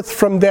delivereth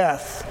from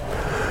death.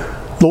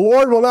 The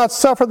Lord will not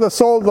suffer the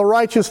soul of the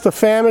righteous to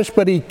famish,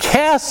 but He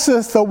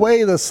casteth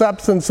away the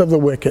substance of the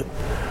wicked.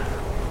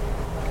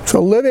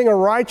 So living a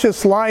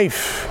righteous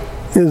life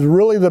is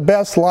really the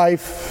best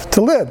life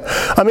to live.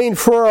 I mean,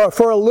 for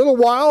a little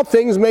while,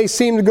 things may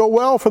seem to go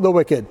well for the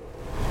wicked.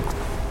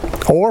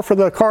 Or for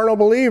the carnal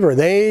believer.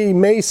 They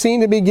may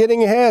seem to be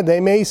getting ahead.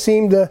 They may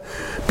seem to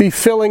be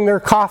filling their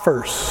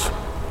coffers.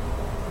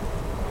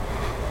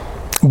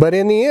 But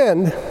in the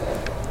end,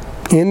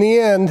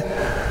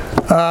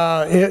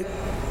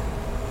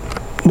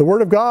 the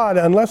Word of God,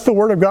 unless the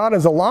Word of God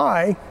is a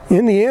lie,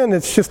 in the end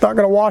it's just not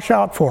going to wash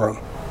out for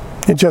them.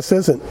 It just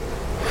isn't.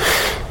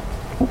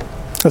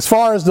 As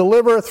far as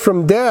delivereth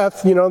from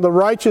death, the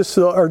righteous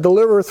are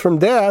delivereth from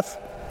death.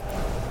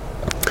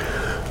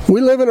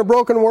 We live in a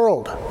broken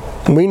world.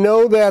 We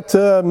know that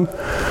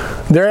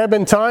there have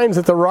been times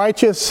that the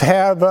righteous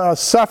have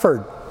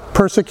suffered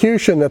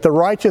persecution, that the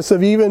righteous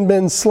have even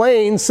been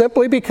slain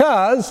simply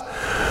because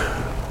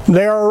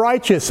they are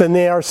righteous and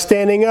they are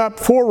standing up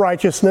for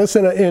righteousness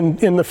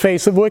in the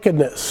face of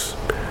wickedness.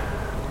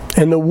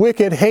 And the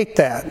wicked hate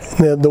that.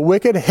 The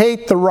wicked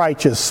hate the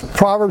righteous.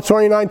 Proverbs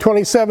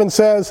 29:27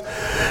 says,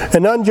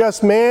 an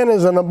unjust man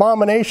is an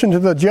abomination to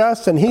the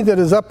just, and he that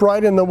is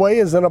upright in the way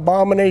is an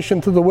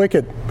abomination to the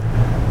wicked.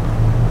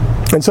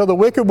 And so the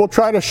wicked will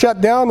try to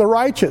shut down the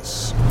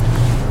righteous.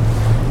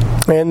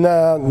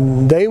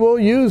 And they will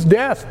use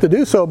death to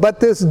do so. But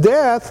this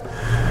death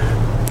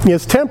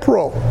is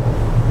temporal.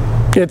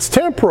 It's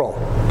temporal.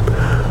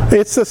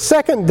 It's the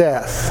second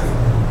death.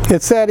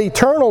 It's that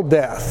eternal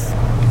death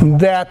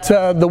that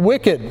the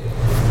wicked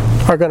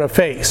are going to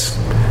face.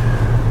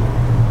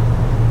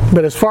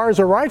 But as far as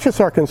the righteous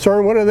are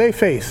concerned, what do they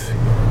face?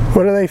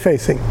 What are they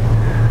facing?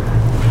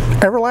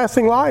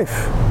 Everlasting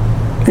life.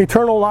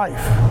 Eternal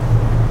life.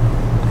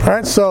 All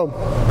right, so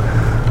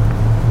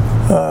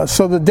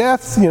the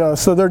death,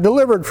 so they're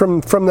delivered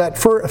from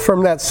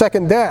that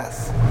second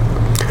death.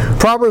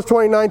 Proverbs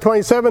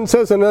 29:27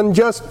 says, an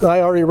unjust,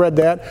 I already read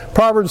that.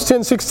 Proverbs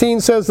 10:16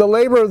 says, the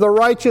labor of the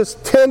righteous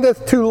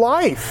tendeth to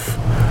life,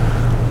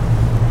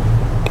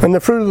 and the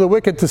fruit of the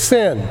wicked to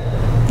sin.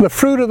 The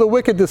fruit of the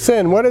wicked to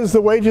sin. What is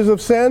the wages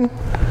of sin?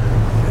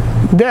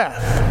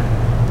 Death.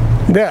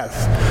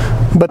 Death.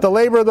 But the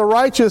labor of the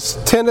righteous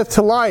tendeth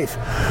to life.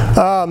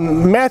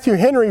 Matthew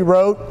Henry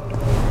wrote,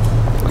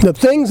 the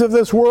things of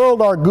this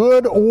world are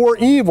good or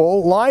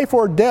evil, life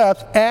or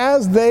death,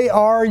 as they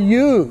are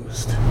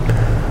used,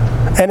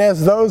 and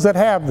as those that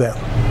have them.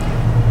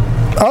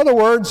 In other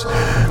words,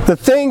 The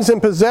things and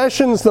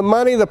possessions, the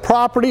money, the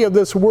property of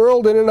this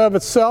world in and of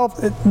itself,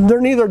 they're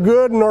neither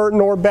good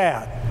nor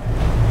bad.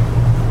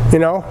 You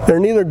know, they're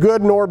neither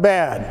good nor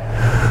bad.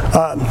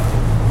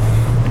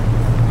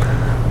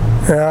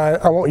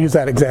 I won't use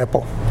that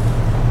example.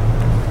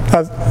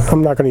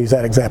 I'm not going to use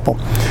that example.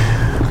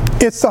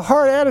 It's the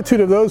heart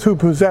attitude of those who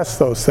possess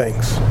those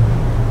things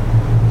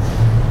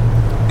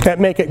that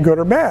make it good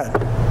or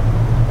bad.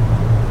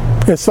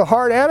 It's the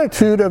heart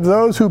attitude of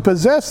those who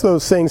possess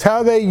those things,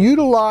 how they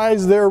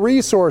utilize their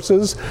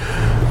resources,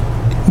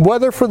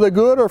 whether for the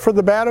good or for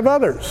the bad of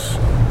others.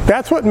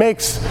 That's what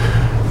makes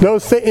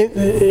those things.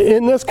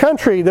 In this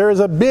country, there is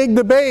a big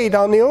debate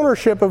on the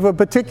ownership of a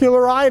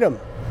particular item,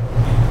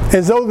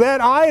 as though that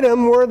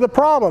item were the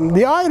problem.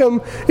 The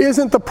item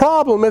isn't the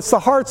problem, it's the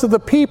hearts of the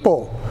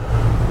people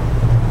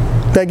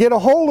that get a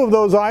hold of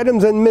those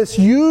items and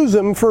misuse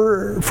them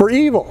for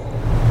evil,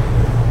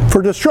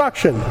 for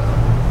destruction,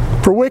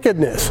 for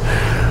wickedness.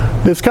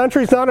 This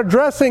country's not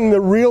addressing the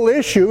real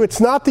issue.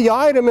 It's not the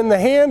item in the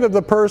hand of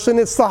the person,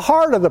 it's the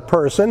heart of the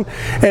person.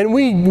 And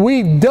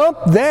we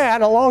dumped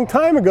that a long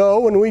time ago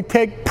when we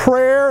take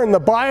prayer and the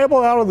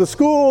Bible out of the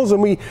schools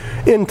and we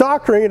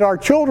indoctrinate our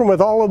children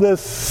with all of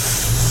this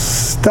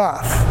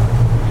stuff.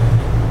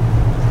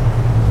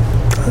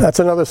 That's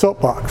another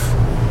soapbox.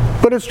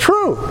 But it's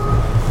true.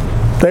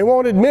 They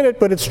won't admit it,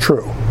 but it's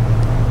true.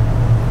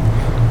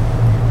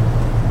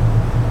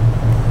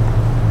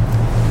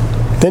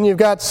 Then you've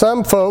got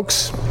some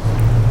folks,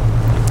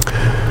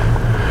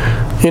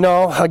 you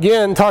know,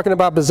 again, talking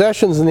about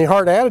possessions and the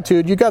heart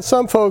attitude, you've got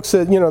some folks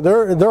that, you know,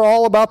 they're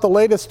all about the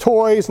latest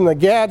toys and the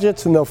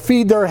gadgets, and they'll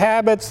feed their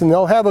habits and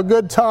they'll have a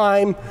good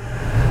time.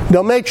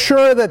 They'll make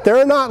sure that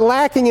they're not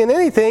lacking in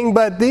anything,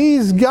 but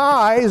these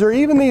guys or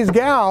even these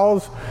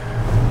gals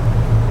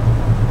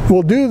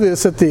will do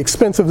this at the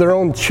expense of their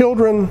own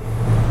children.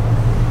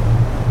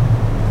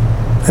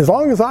 As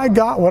long as I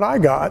got what I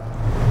got,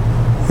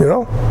 you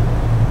know.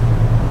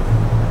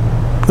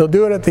 They'll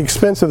do it at the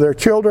expense of their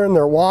children,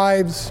 their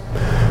wives,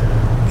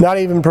 not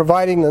even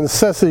providing the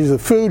necessities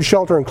of food,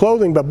 shelter, and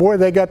clothing, but boy,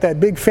 they got that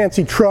big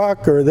fancy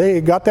truck, or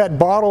they got that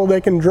bottle they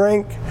can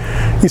drink.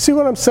 You see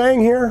what I'm saying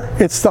here?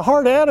 It's the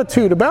heart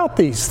attitude about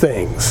these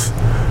things.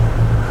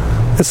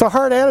 It's the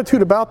heart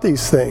attitude about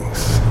these things.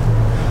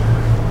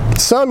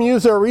 Some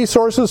use their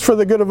resources for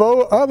the good of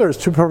others,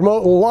 to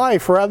promote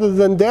life rather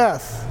than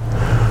death,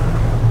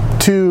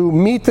 to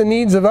meet the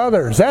needs of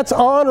others. That's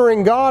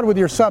honoring God with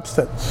your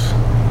substance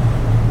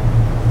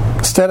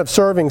instead of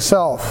serving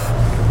self.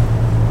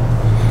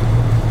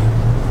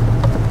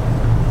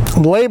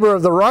 The labor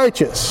of the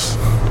righteous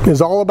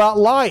is all about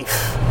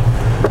life,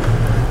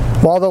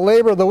 while the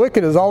labor of the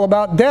wicked is all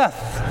about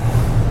death.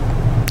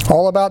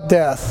 All about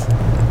death.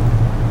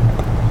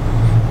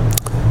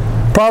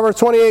 Proverbs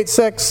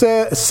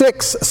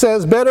 28:6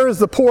 says, "Better is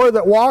the poor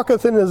that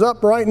walketh in his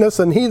uprightness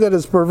than he that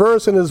is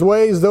perverse in his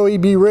ways, though he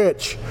be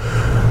rich."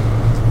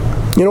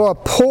 You know, a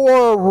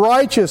poor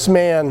righteous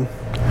man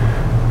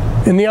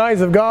in the eyes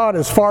of God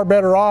is far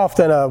better off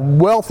than a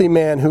wealthy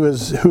man who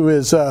is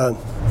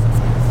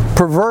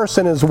perverse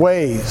in his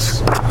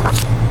ways.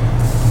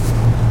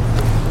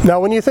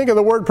 Now, when you think of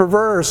the word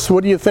perverse,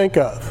 what do you think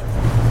of?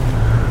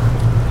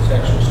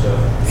 Sexual stuff.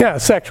 Yeah,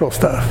 sexual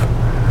stuff.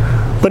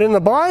 But in the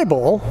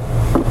Bible,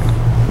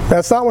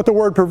 that's not what the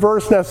word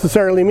perverse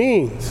necessarily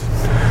means.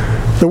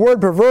 The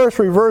word perverse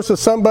refers to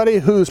somebody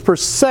whose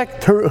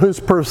perspective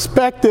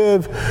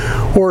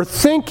or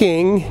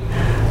thinking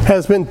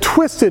has been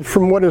twisted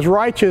from what is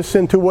righteous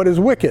into what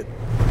is wicked.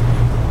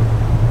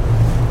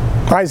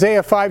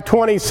 Isaiah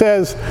 5:20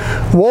 says,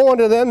 "Woe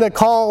unto them that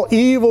call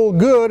evil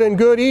good and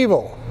good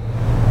evil."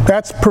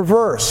 That's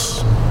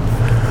perverse.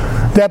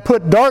 That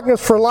put darkness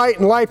for light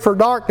and light for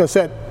darkness.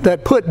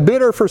 That put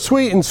bitter for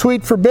sweet and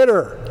sweet for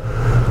bitter.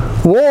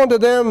 Woe unto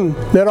them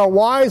that are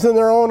wise in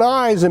their own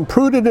eyes and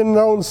prudent in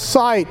their own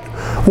sight.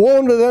 Woe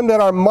unto them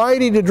that are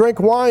mighty to drink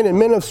wine and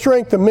men of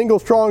strength to mingle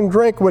strong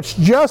drink, which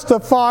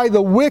justify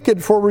the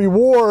wicked for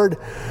reward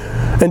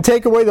and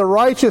take away the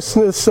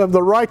righteousness of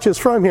the righteous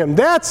from him.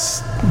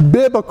 That's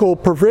biblical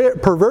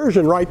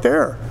perversion right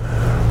there.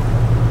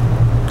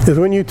 Is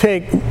when you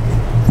take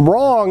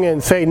wrong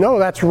and say, no,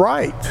 that's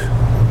right.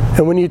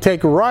 And when you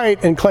take right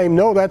and claim,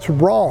 no, that's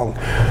wrong.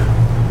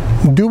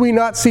 Do we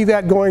not see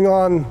that going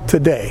on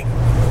today?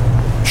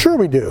 Sure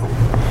we do.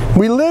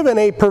 We live in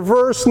a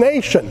perverse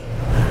nation.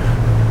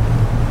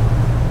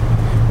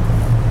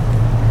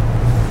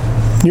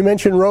 You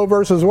mentioned Roe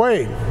versus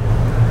Wade.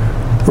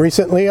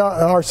 Recently,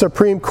 our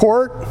Supreme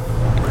Court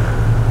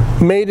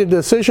made a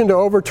decision to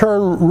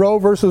overturn Roe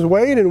versus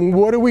Wade, and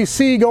what do we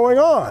see going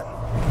on?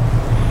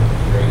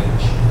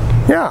 Rage.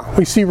 Yeah,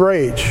 we see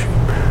rage.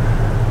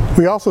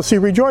 We also see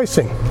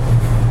rejoicing.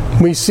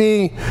 We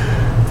see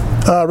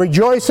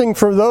rejoicing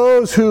for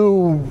those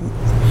who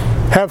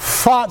have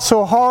fought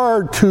so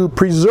hard to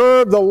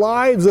preserve the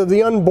lives of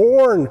the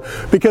unborn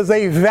because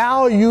they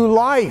value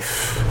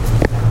life.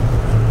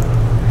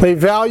 They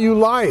value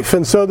life,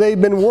 and so they've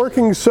been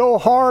working so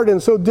hard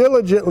and so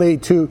diligently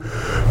to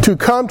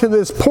come to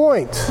this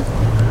point.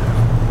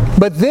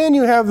 But then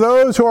you have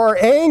those who are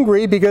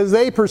angry because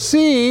they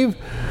perceive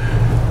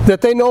that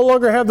they no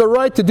longer have the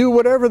right to do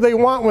whatever they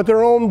want with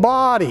their own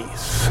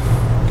bodies.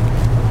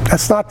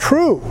 That's not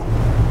true.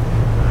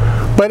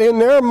 But in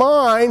their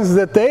minds,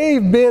 that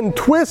they've been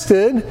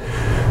twisted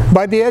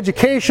by the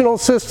educational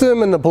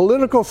system and the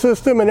political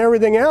system and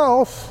everything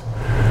else,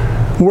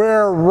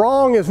 where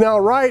wrong is now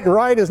right and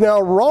right is now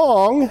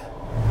wrong.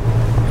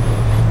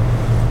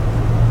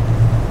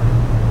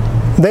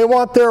 They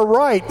want their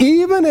right,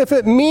 even if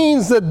it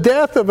means the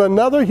death of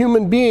another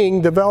human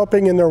being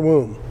developing in their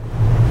womb.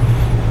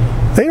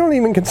 They don't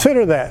even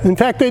consider that. In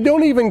fact, they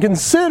don't even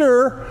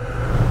consider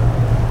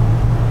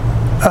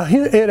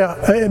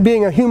it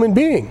being a human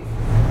being.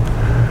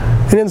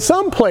 And in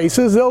some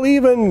places, they'll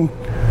even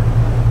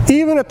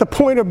at the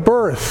point of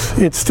birth,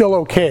 it's still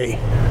okay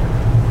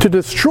to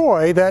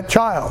destroy that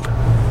child.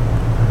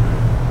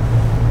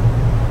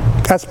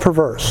 That's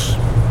perverse.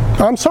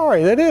 I'm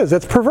sorry, that is.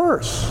 It's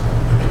perverse.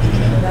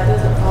 That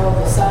doesn't follow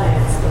the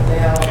science that they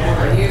all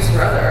want to use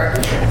for other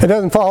arguments. It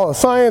doesn't follow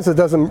science, it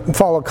doesn't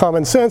follow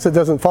common sense, it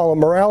doesn't follow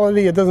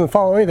morality, it doesn't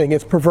follow anything.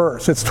 It's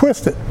perverse. It's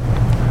twisted.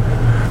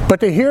 But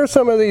to hear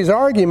some of these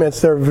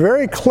arguments, they're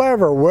very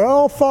clever,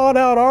 well thought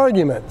out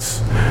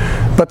arguments,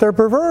 but they're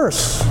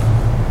perverse.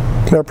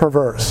 They're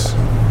perverse.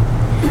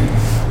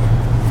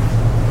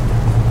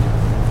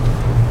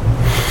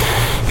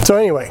 So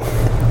anyway,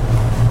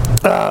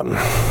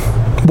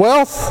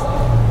 wealth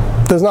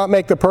does not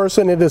make the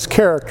person, it is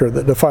character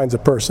that defines a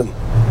person.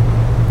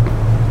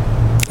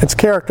 It's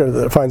character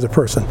that defines a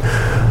person.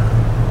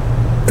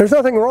 There's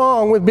nothing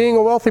wrong with being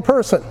a wealthy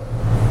person.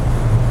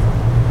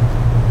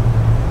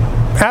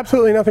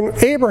 Absolutely nothing.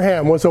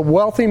 Abraham was a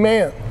wealthy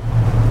man.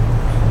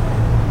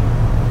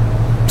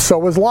 So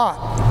was Lot.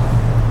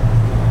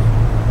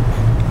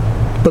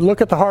 But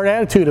look at the hard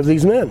attitude of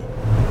these men.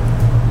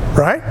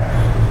 Right?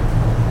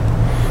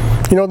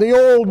 You know,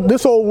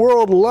 this old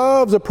world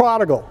loves a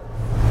prodigal.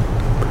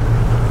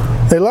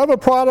 They love a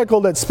prodigal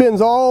that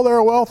spends all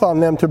their wealth on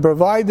them to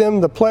provide them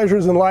the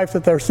pleasures in life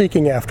that they're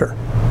seeking after.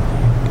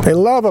 They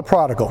love a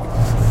prodigal.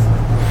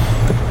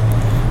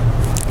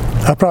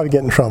 I'll probably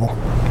get in trouble.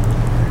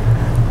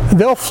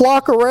 They'll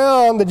flock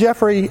around the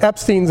Jeffrey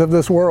Epsteins of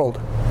this world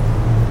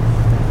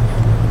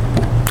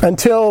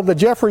until the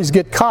Jeffreys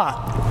get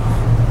caught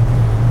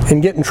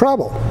and get in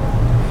trouble.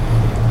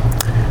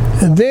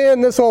 And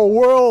then this old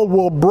world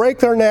will break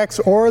their necks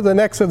or the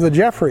necks of the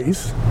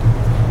Jeffreys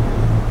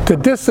to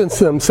distance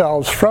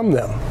themselves from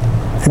them.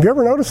 Have you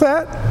ever noticed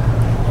that?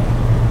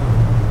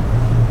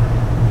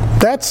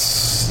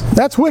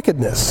 That's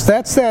wickedness.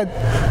 That's that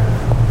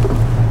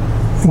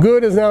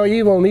good is now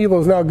evil and evil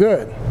is now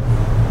good.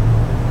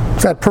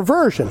 It's that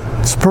perversion.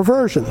 It's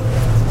perversion.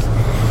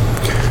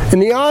 In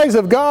the eyes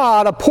of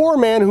God, a poor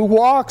man who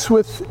walks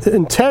with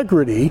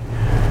integrity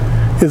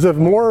is of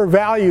more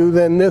value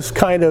than this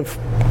kind of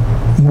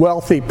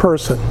wealthy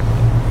person,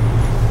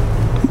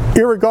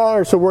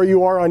 irregardless of where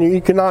you are on your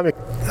economic,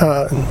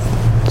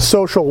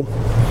 social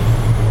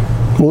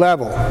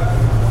level.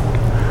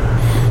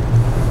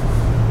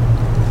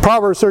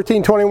 Proverbs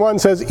 13:21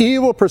 says,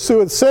 "Evil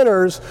pursueth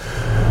sinners,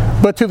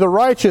 but to the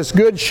righteous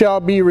good shall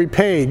be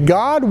repaid."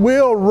 God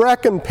will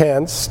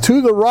recompense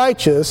to the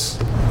righteous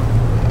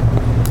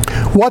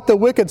what the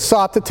wicked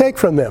sought to take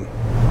from them.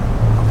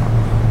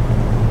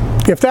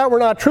 If that were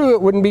not true,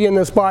 it wouldn't be in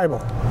this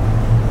Bible.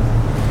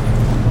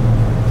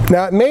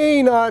 Now, it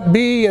may not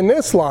be in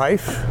this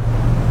life,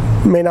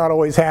 may not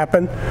always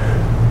happen,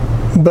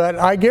 but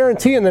I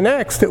guarantee in the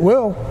next it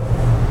will.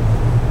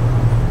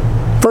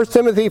 1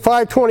 Timothy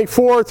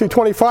 5:24 through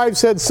 25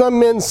 said, "Some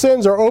men's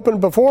sins are open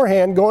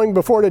beforehand, going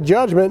before the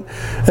judgment,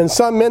 and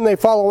some men they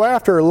follow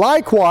after.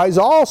 Likewise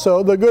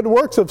also the good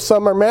works of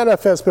some are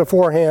manifest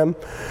beforehand,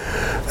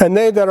 and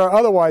they that are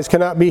otherwise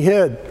cannot be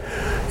hid."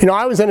 You know,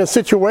 I was in a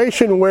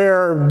situation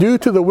where, due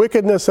to the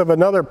wickedness of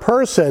another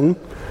person,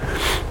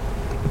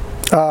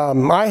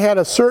 I had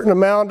a certain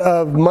amount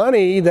of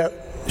money that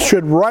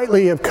should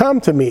rightly have come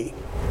to me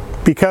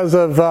because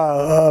of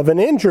an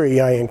injury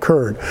I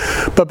incurred.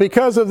 But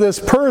because of this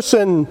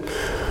person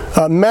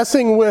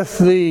messing with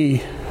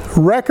the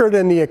record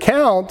and the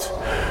account,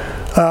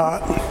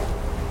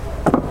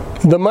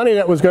 the money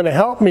that was going to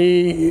help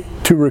me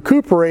to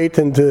recuperate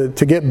and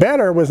to get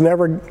better was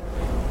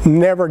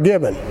never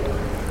given.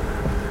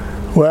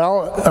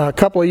 Well, a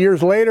couple of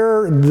years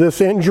later,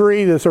 this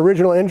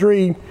original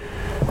injury,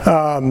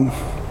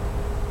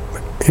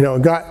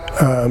 got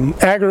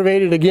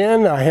aggravated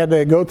again. I had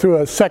to go through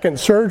a second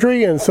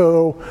surgery, and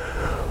so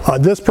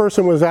this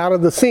person was out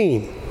of the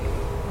scene.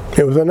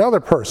 It was another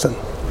person.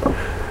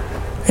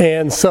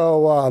 And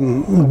so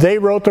they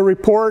wrote the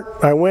report.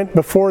 I went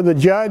before the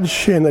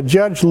judge, and the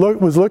judge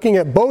was looking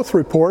at both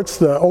reports,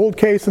 the old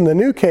case and the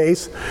new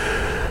case,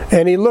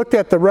 and he looked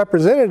at the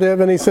representative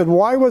and he said,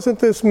 "Why wasn't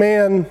this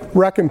man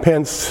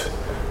recompensed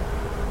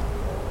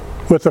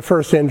with the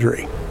first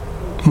injury?"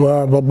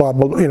 Blah, blah, blah,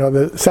 blah,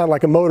 it sounded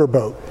like a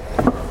motorboat.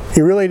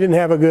 He really didn't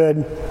have a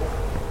good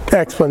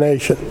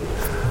explanation.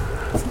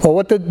 Well,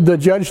 what did the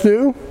judge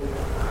do?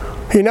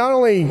 He not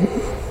only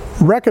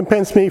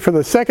recompensed me for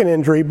the second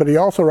injury, but he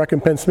also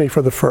recompensed me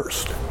for the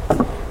first.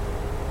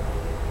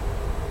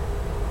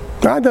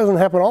 Now, that doesn't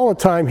happen all the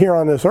time here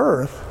on this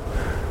earth,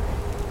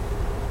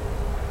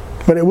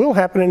 but it will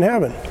happen in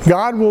heaven.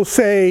 God will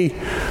say,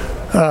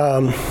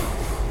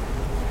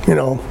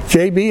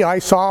 JB, I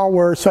saw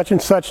where such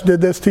and such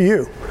did this to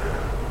you.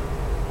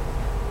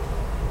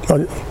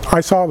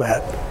 I saw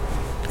that,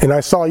 and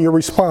I saw your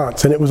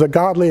response, and it was a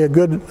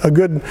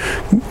good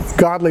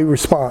godly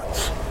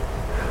response.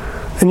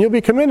 And you'll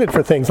be commended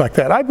for things like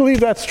that. I believe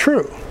that's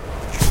true.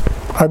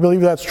 I believe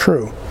that's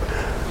true.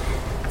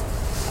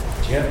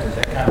 Jeff, does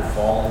that kind of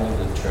fall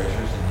into the treasures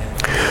in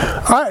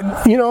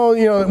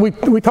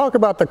heaven? We talk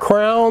about the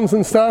crowns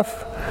and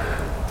stuff,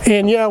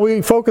 and yeah,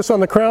 we focus on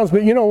the crowns,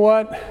 but you know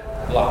what?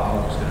 A lot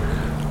more is going to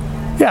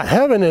be. Yeah,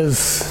 heaven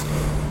is,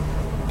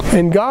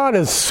 and God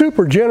is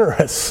super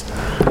generous.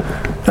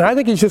 And I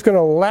think He's just going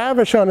to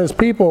lavish on His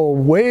people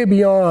way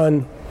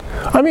beyond.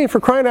 I mean, for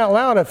crying out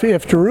loud,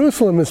 if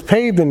Jerusalem is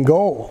paved in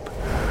gold,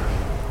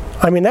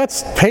 I mean,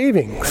 that's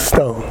paving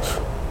stones.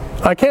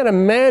 I can't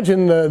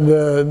imagine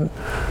the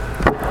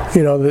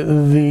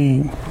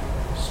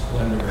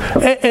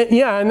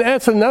and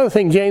that's another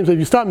thing, James, if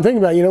you stop and think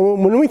about it,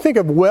 when we think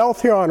of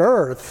wealth here on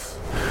earth,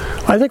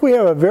 I think we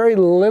have a very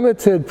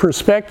limited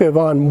perspective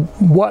on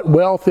what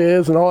wealth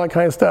is and all that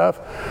kind of stuff.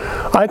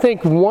 I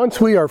think once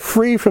we are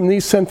free from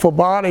these sinful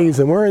bodies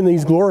and we're in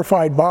these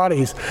glorified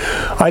bodies,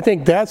 I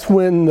think that's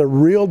when the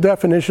real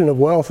definition of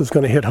wealth is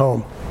going to hit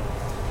home.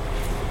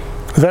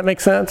 Does that make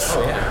sense?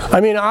 Oh, yeah. I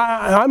mean,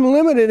 I'm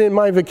limited in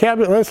my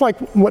vocabulary. It's like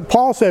what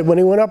Paul said when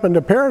he went up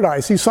into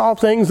paradise. He saw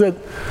things that,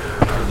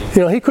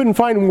 he couldn't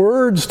find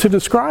words to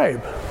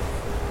describe.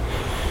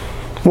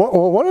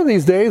 Well, one of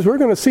these days, we're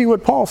going to see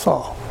what Paul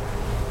saw.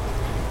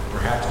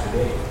 Perhaps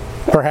today.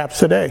 Perhaps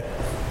today.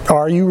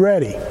 Are you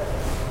ready?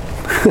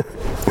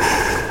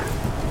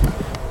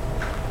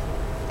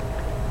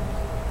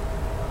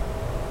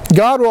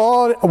 God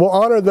will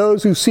honor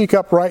those who seek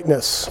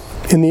uprightness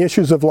in the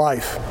issues of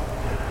life.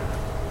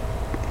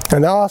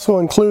 And that also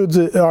includes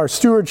our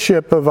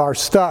stewardship of our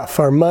stuff,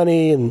 our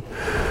money and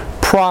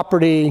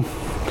property,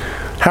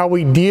 how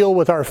we deal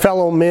with our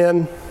fellow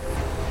men.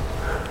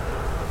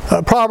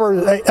 2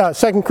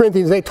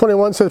 Corinthians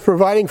 8:21 says,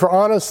 providing for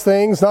honest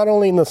things, not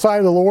only in the sight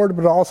of the Lord,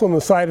 but also in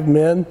the sight of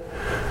men.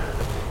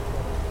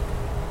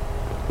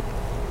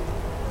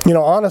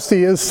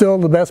 Honesty is still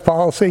the best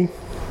policy.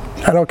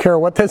 I don't care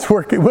what this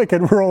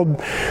wicked world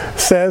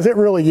says, it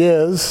really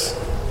is.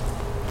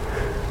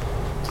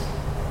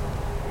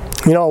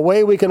 A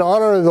way we can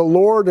honor the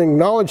Lord and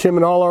acknowledge Him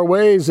in all our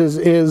ways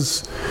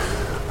is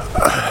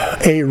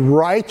a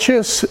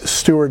righteous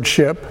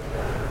stewardship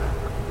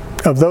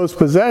of those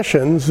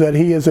possessions that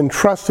He has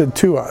entrusted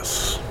to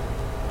us.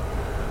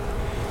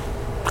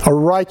 A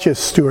righteous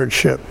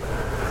stewardship.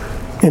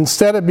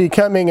 Instead of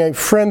becoming a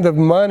friend of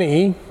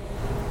money,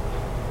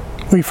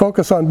 we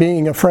focus on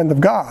being a friend of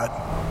God.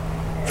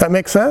 Does that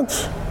make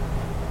sense?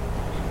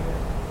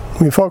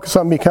 We focus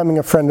on becoming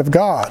a friend of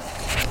God.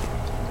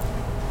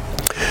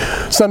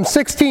 Some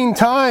 16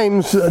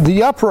 times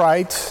the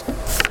upright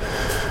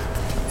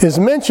is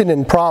mentioned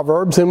in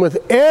Proverbs, and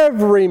with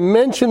every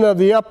mention of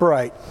the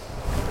upright,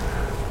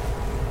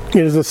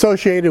 it is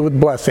associated with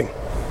blessing.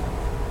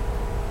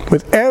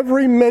 With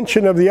every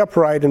mention of the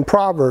upright in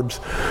Proverbs,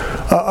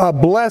 a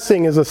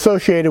blessing is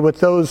associated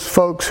with those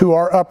folks who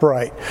are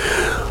upright.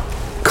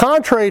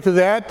 Contrary to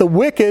that, the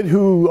wicked,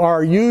 who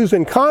are used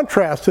in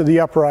contrast to the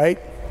upright,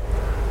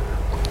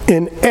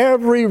 in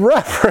every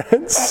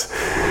reference,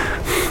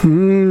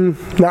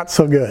 not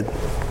so good.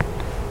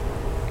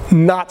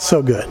 Not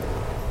so good.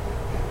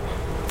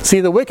 See,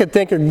 the wicked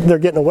think they're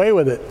getting away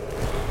with it.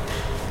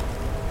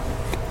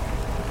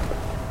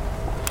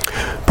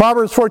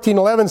 Proverbs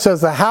 14:11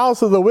 says, the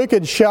house of the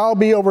wicked shall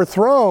be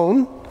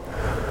overthrown,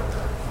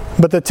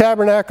 but the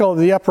tabernacle of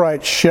the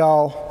upright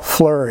shall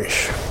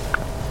flourish.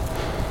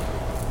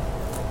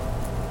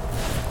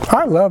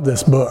 I love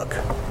this book.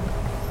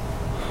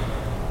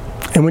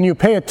 And when you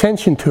pay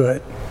attention to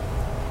it,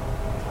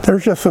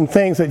 there's just some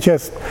things that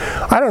just,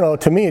 I don't know,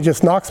 to me it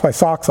just knocks my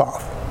socks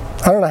off.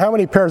 I don't know how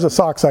many pairs of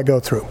socks I go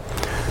through.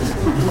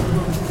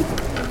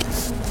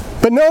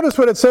 But notice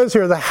what it says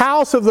here, the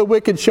house of the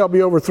wicked shall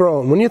be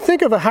overthrown. When you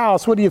think of a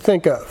house, what do you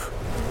think of?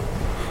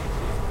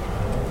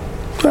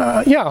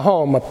 A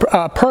home,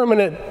 a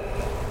permanent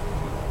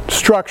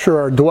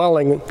structure or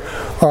dwelling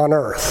on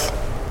earth,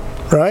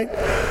 right?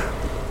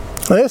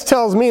 Now, this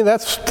tells me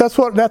that's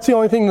the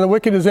only thing the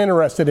wicked is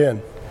interested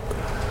in.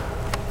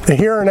 The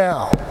here and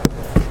now.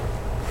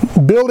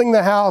 Building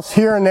the house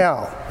here and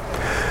now.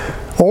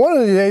 Well, one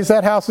of these days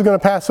that house is going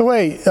to pass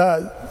away.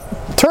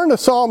 Turn to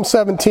Psalm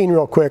 17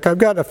 real quick. I've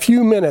got a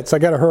few minutes.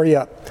 I've got to hurry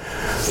up.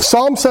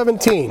 Psalm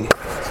 17.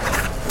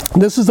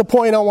 This is the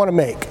point I want to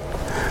make.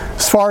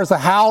 As far as the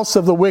house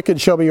of the wicked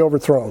shall be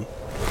overthrown.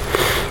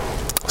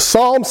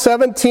 Psalm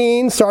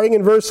 17, starting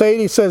in verse 8,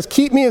 he says,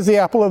 keep me as the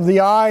apple of the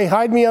eye,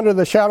 hide me under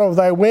the shadow of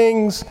thy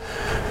wings,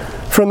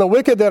 from the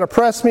wicked that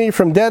oppress me,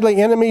 from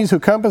deadly enemies who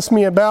compass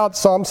me about.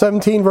 Psalm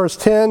 17, verse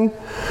 10,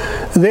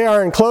 They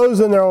are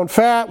enclosed in their own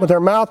fat. With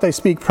their mouth they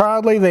speak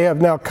proudly. They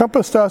have now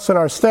compassed us in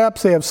our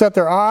steps. They have set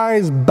their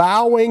eyes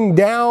bowing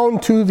down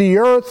to the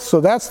earth.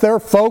 So that's their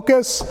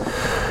focus.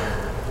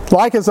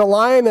 Like as a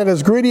lion that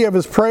is greedy of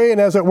his prey, and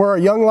as it were a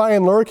young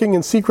lion lurking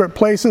in secret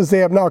places, they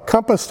have now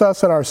compassed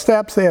us in our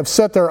steps. They have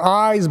set their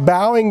eyes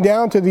bowing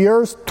down to the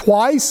earth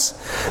twice.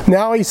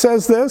 Now he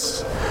says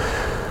this.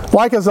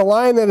 Like as a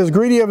lion that is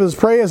greedy of his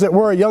prey, as it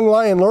were a young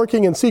lion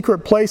lurking in secret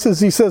places,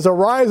 he says,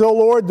 Arise, O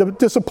Lord,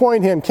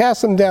 disappoint him,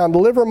 cast him down,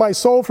 deliver my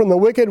soul from the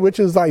wicked, which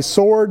is thy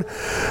sword,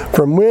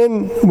 from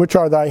men which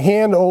are thy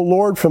hand, O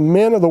Lord, from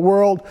men of the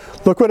world.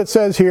 Look what it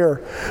says here,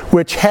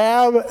 which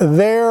have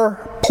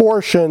their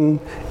portion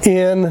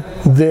in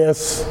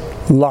this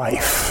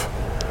life,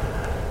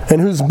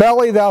 and whose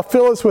belly thou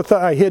fillest with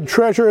thy hid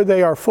treasure.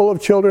 They are full of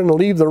children, and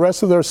leave the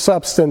rest of their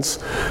substance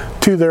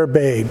to their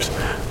babes.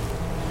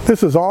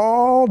 This is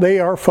all they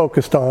are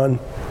focused on,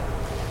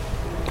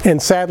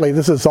 and sadly,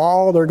 this is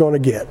all they're going to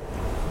get.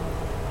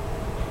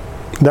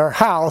 Their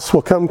house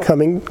will come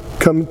down.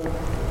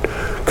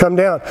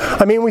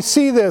 I mean, we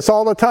see this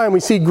all the time.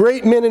 We see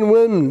great men and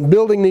women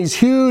building these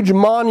huge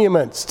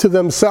monuments to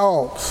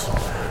themselves.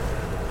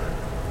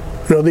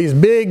 You know, these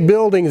big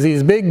buildings,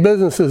 these big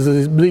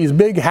businesses, these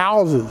big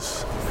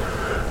houses,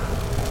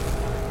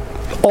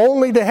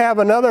 only to have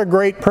another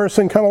great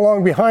person come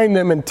along behind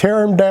them and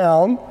tear them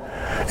down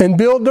and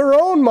build their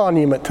own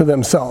monument to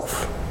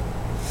themselves.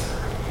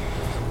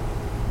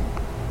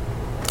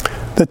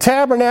 The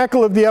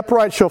tabernacle of the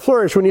upright shall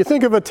flourish. When you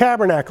think of a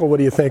tabernacle, what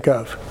do you think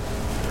of?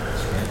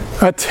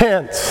 A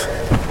tent.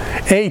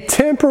 A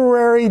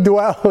temporary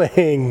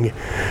dwelling.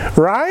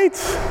 Right?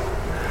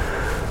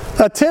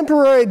 A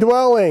temporary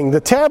dwelling.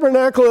 The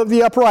tabernacle of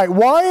the upright.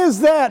 Why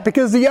is that?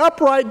 Because the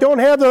upright don't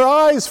have their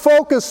eyes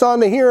focused on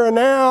the here and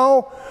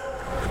now.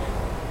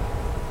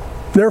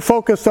 They're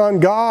focused on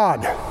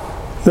God.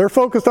 They're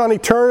focused on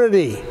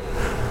eternity.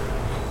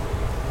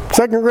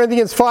 2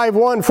 Corinthians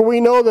 5:1, For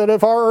we know that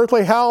if our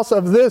earthly house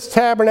of this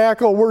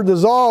tabernacle were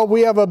dissolved,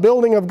 we have a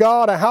building of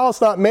God, a house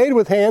not made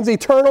with hands,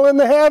 eternal in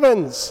the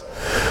heavens.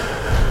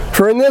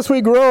 For in this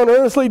we groan,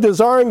 earnestly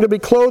desiring to be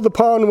clothed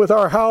upon with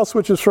our house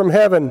which is from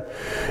heaven.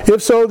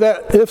 If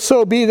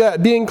so be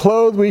that being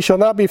clothed we shall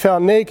not be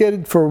found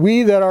naked, for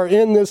we that are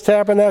in this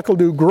tabernacle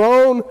do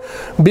groan,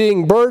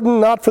 being burdened,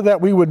 not for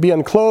that we would be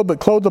unclothed, but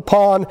clothed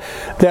upon,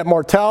 that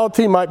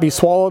mortality might be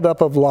swallowed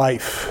up of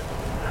life.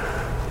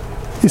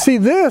 You see,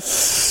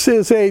 this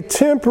is a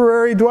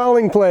temporary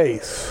dwelling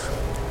place.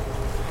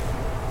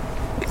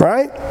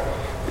 Right?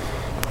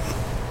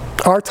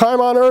 Our time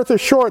on earth is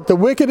short. The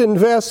wicked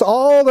invest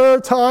all their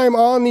time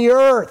on the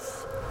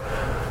earth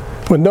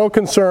with no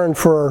concern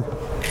for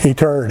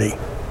eternity.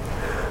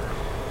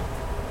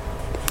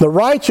 The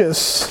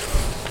righteous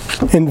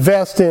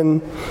invest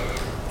in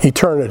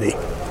eternity.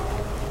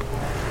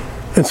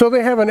 And so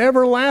they have an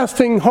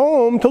everlasting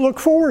home to look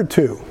forward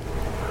to.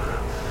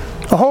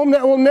 A home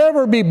that will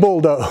never be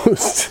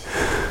bulldozed.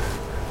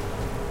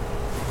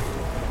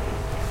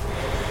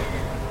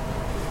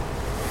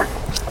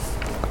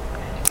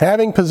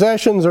 Having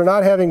possessions or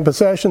not having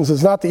possessions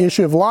is not the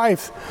issue of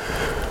life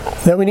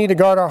that we need to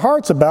guard our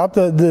hearts about.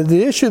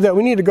 The issue that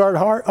we need to guard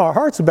our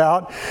hearts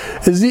about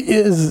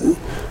is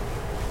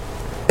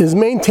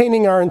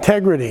maintaining our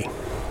integrity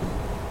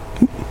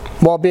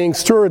while being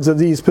stewards of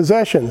these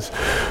possessions.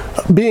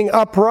 Being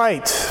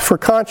upright for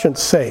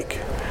conscience sake.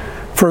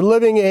 For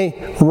living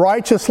a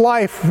righteous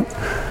life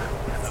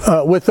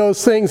with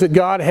those things that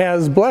God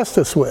has blessed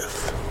us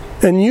with.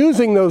 And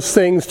using those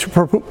things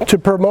to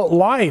promote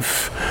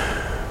life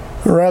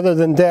rather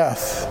than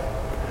death.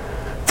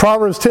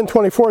 Proverbs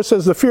 10:24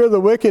 says, The fear of the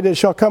wicked it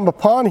shall come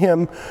upon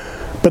him,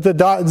 but the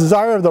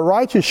desire of the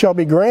righteous shall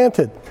be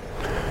granted.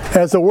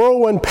 As the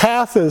whirlwind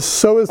passeth,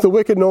 so is the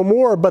wicked no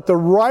more, but the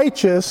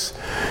righteous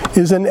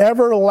is an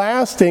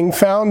everlasting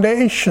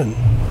foundation.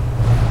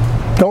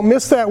 Don't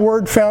miss that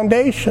word,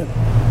 foundation.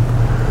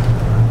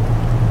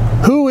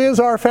 Who is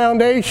our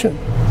foundation?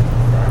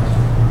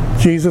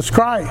 Jesus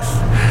Christ.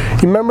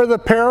 You remember the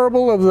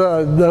parable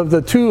of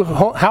the two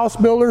house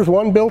builders,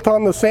 one built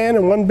on the sand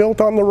and one built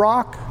on the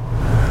rock?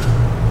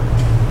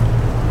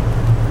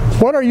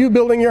 What are you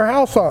building your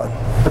house on?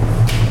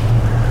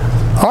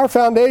 Our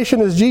foundation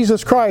is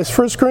Jesus Christ.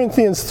 1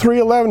 Corinthians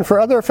 3:11, For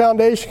other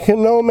foundation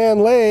can no man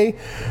lay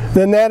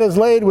than that is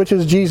laid, which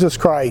is Jesus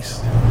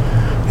Christ.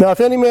 Now if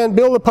any man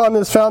build upon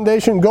this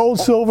foundation gold,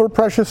 silver,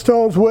 precious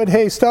stones, wood,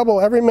 hay, stubble,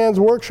 every man's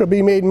work shall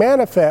be made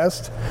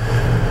manifest.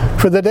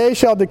 For the day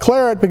shall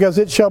declare it, because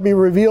it shall be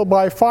revealed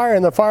by fire,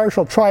 and the fire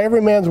shall try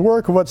every man's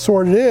work of what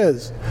sort it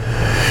is.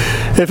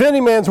 If any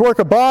man's work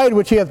abide,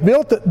 which he hath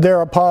built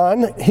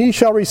thereupon, he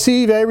shall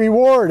receive a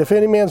reward. If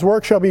any man's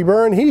work shall be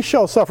burned, he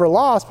shall suffer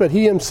loss, but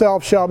he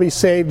himself shall be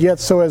saved,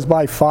 yet so as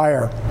by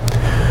fire.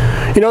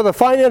 You know, the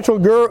financial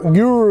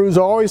gurus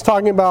are always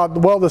talking about,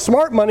 well, the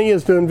smart money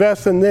is to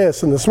invest in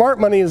this, and the smart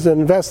money is to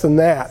invest in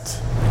that.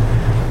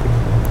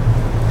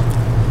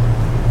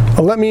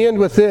 Well, let me end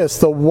with this.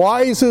 The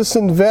wisest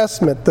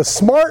investment, the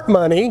smart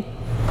money,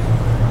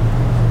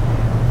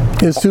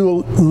 is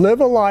to live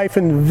a life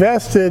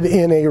invested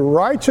in a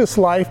righteous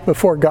life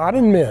before God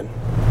and men.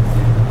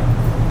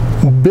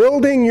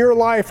 Building your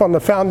life on the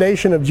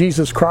foundation of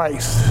Jesus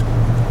Christ.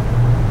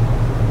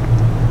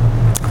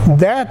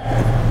 That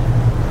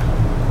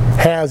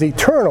has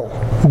eternal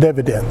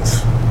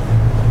dividends.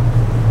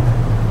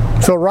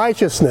 So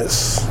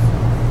righteousness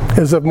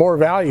is of more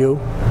value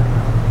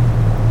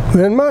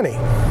than money.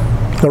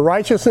 The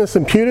righteousness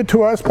imputed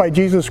to us by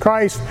Jesus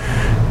Christ,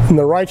 and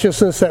the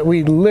righteousness that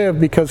we live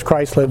because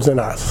Christ lives in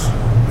us.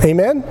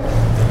 Amen?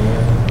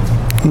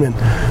 Amen.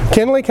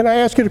 Kenley, can I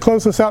ask you to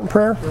close this out in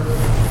prayer?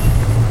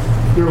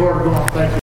 Dear Lord God, thank you.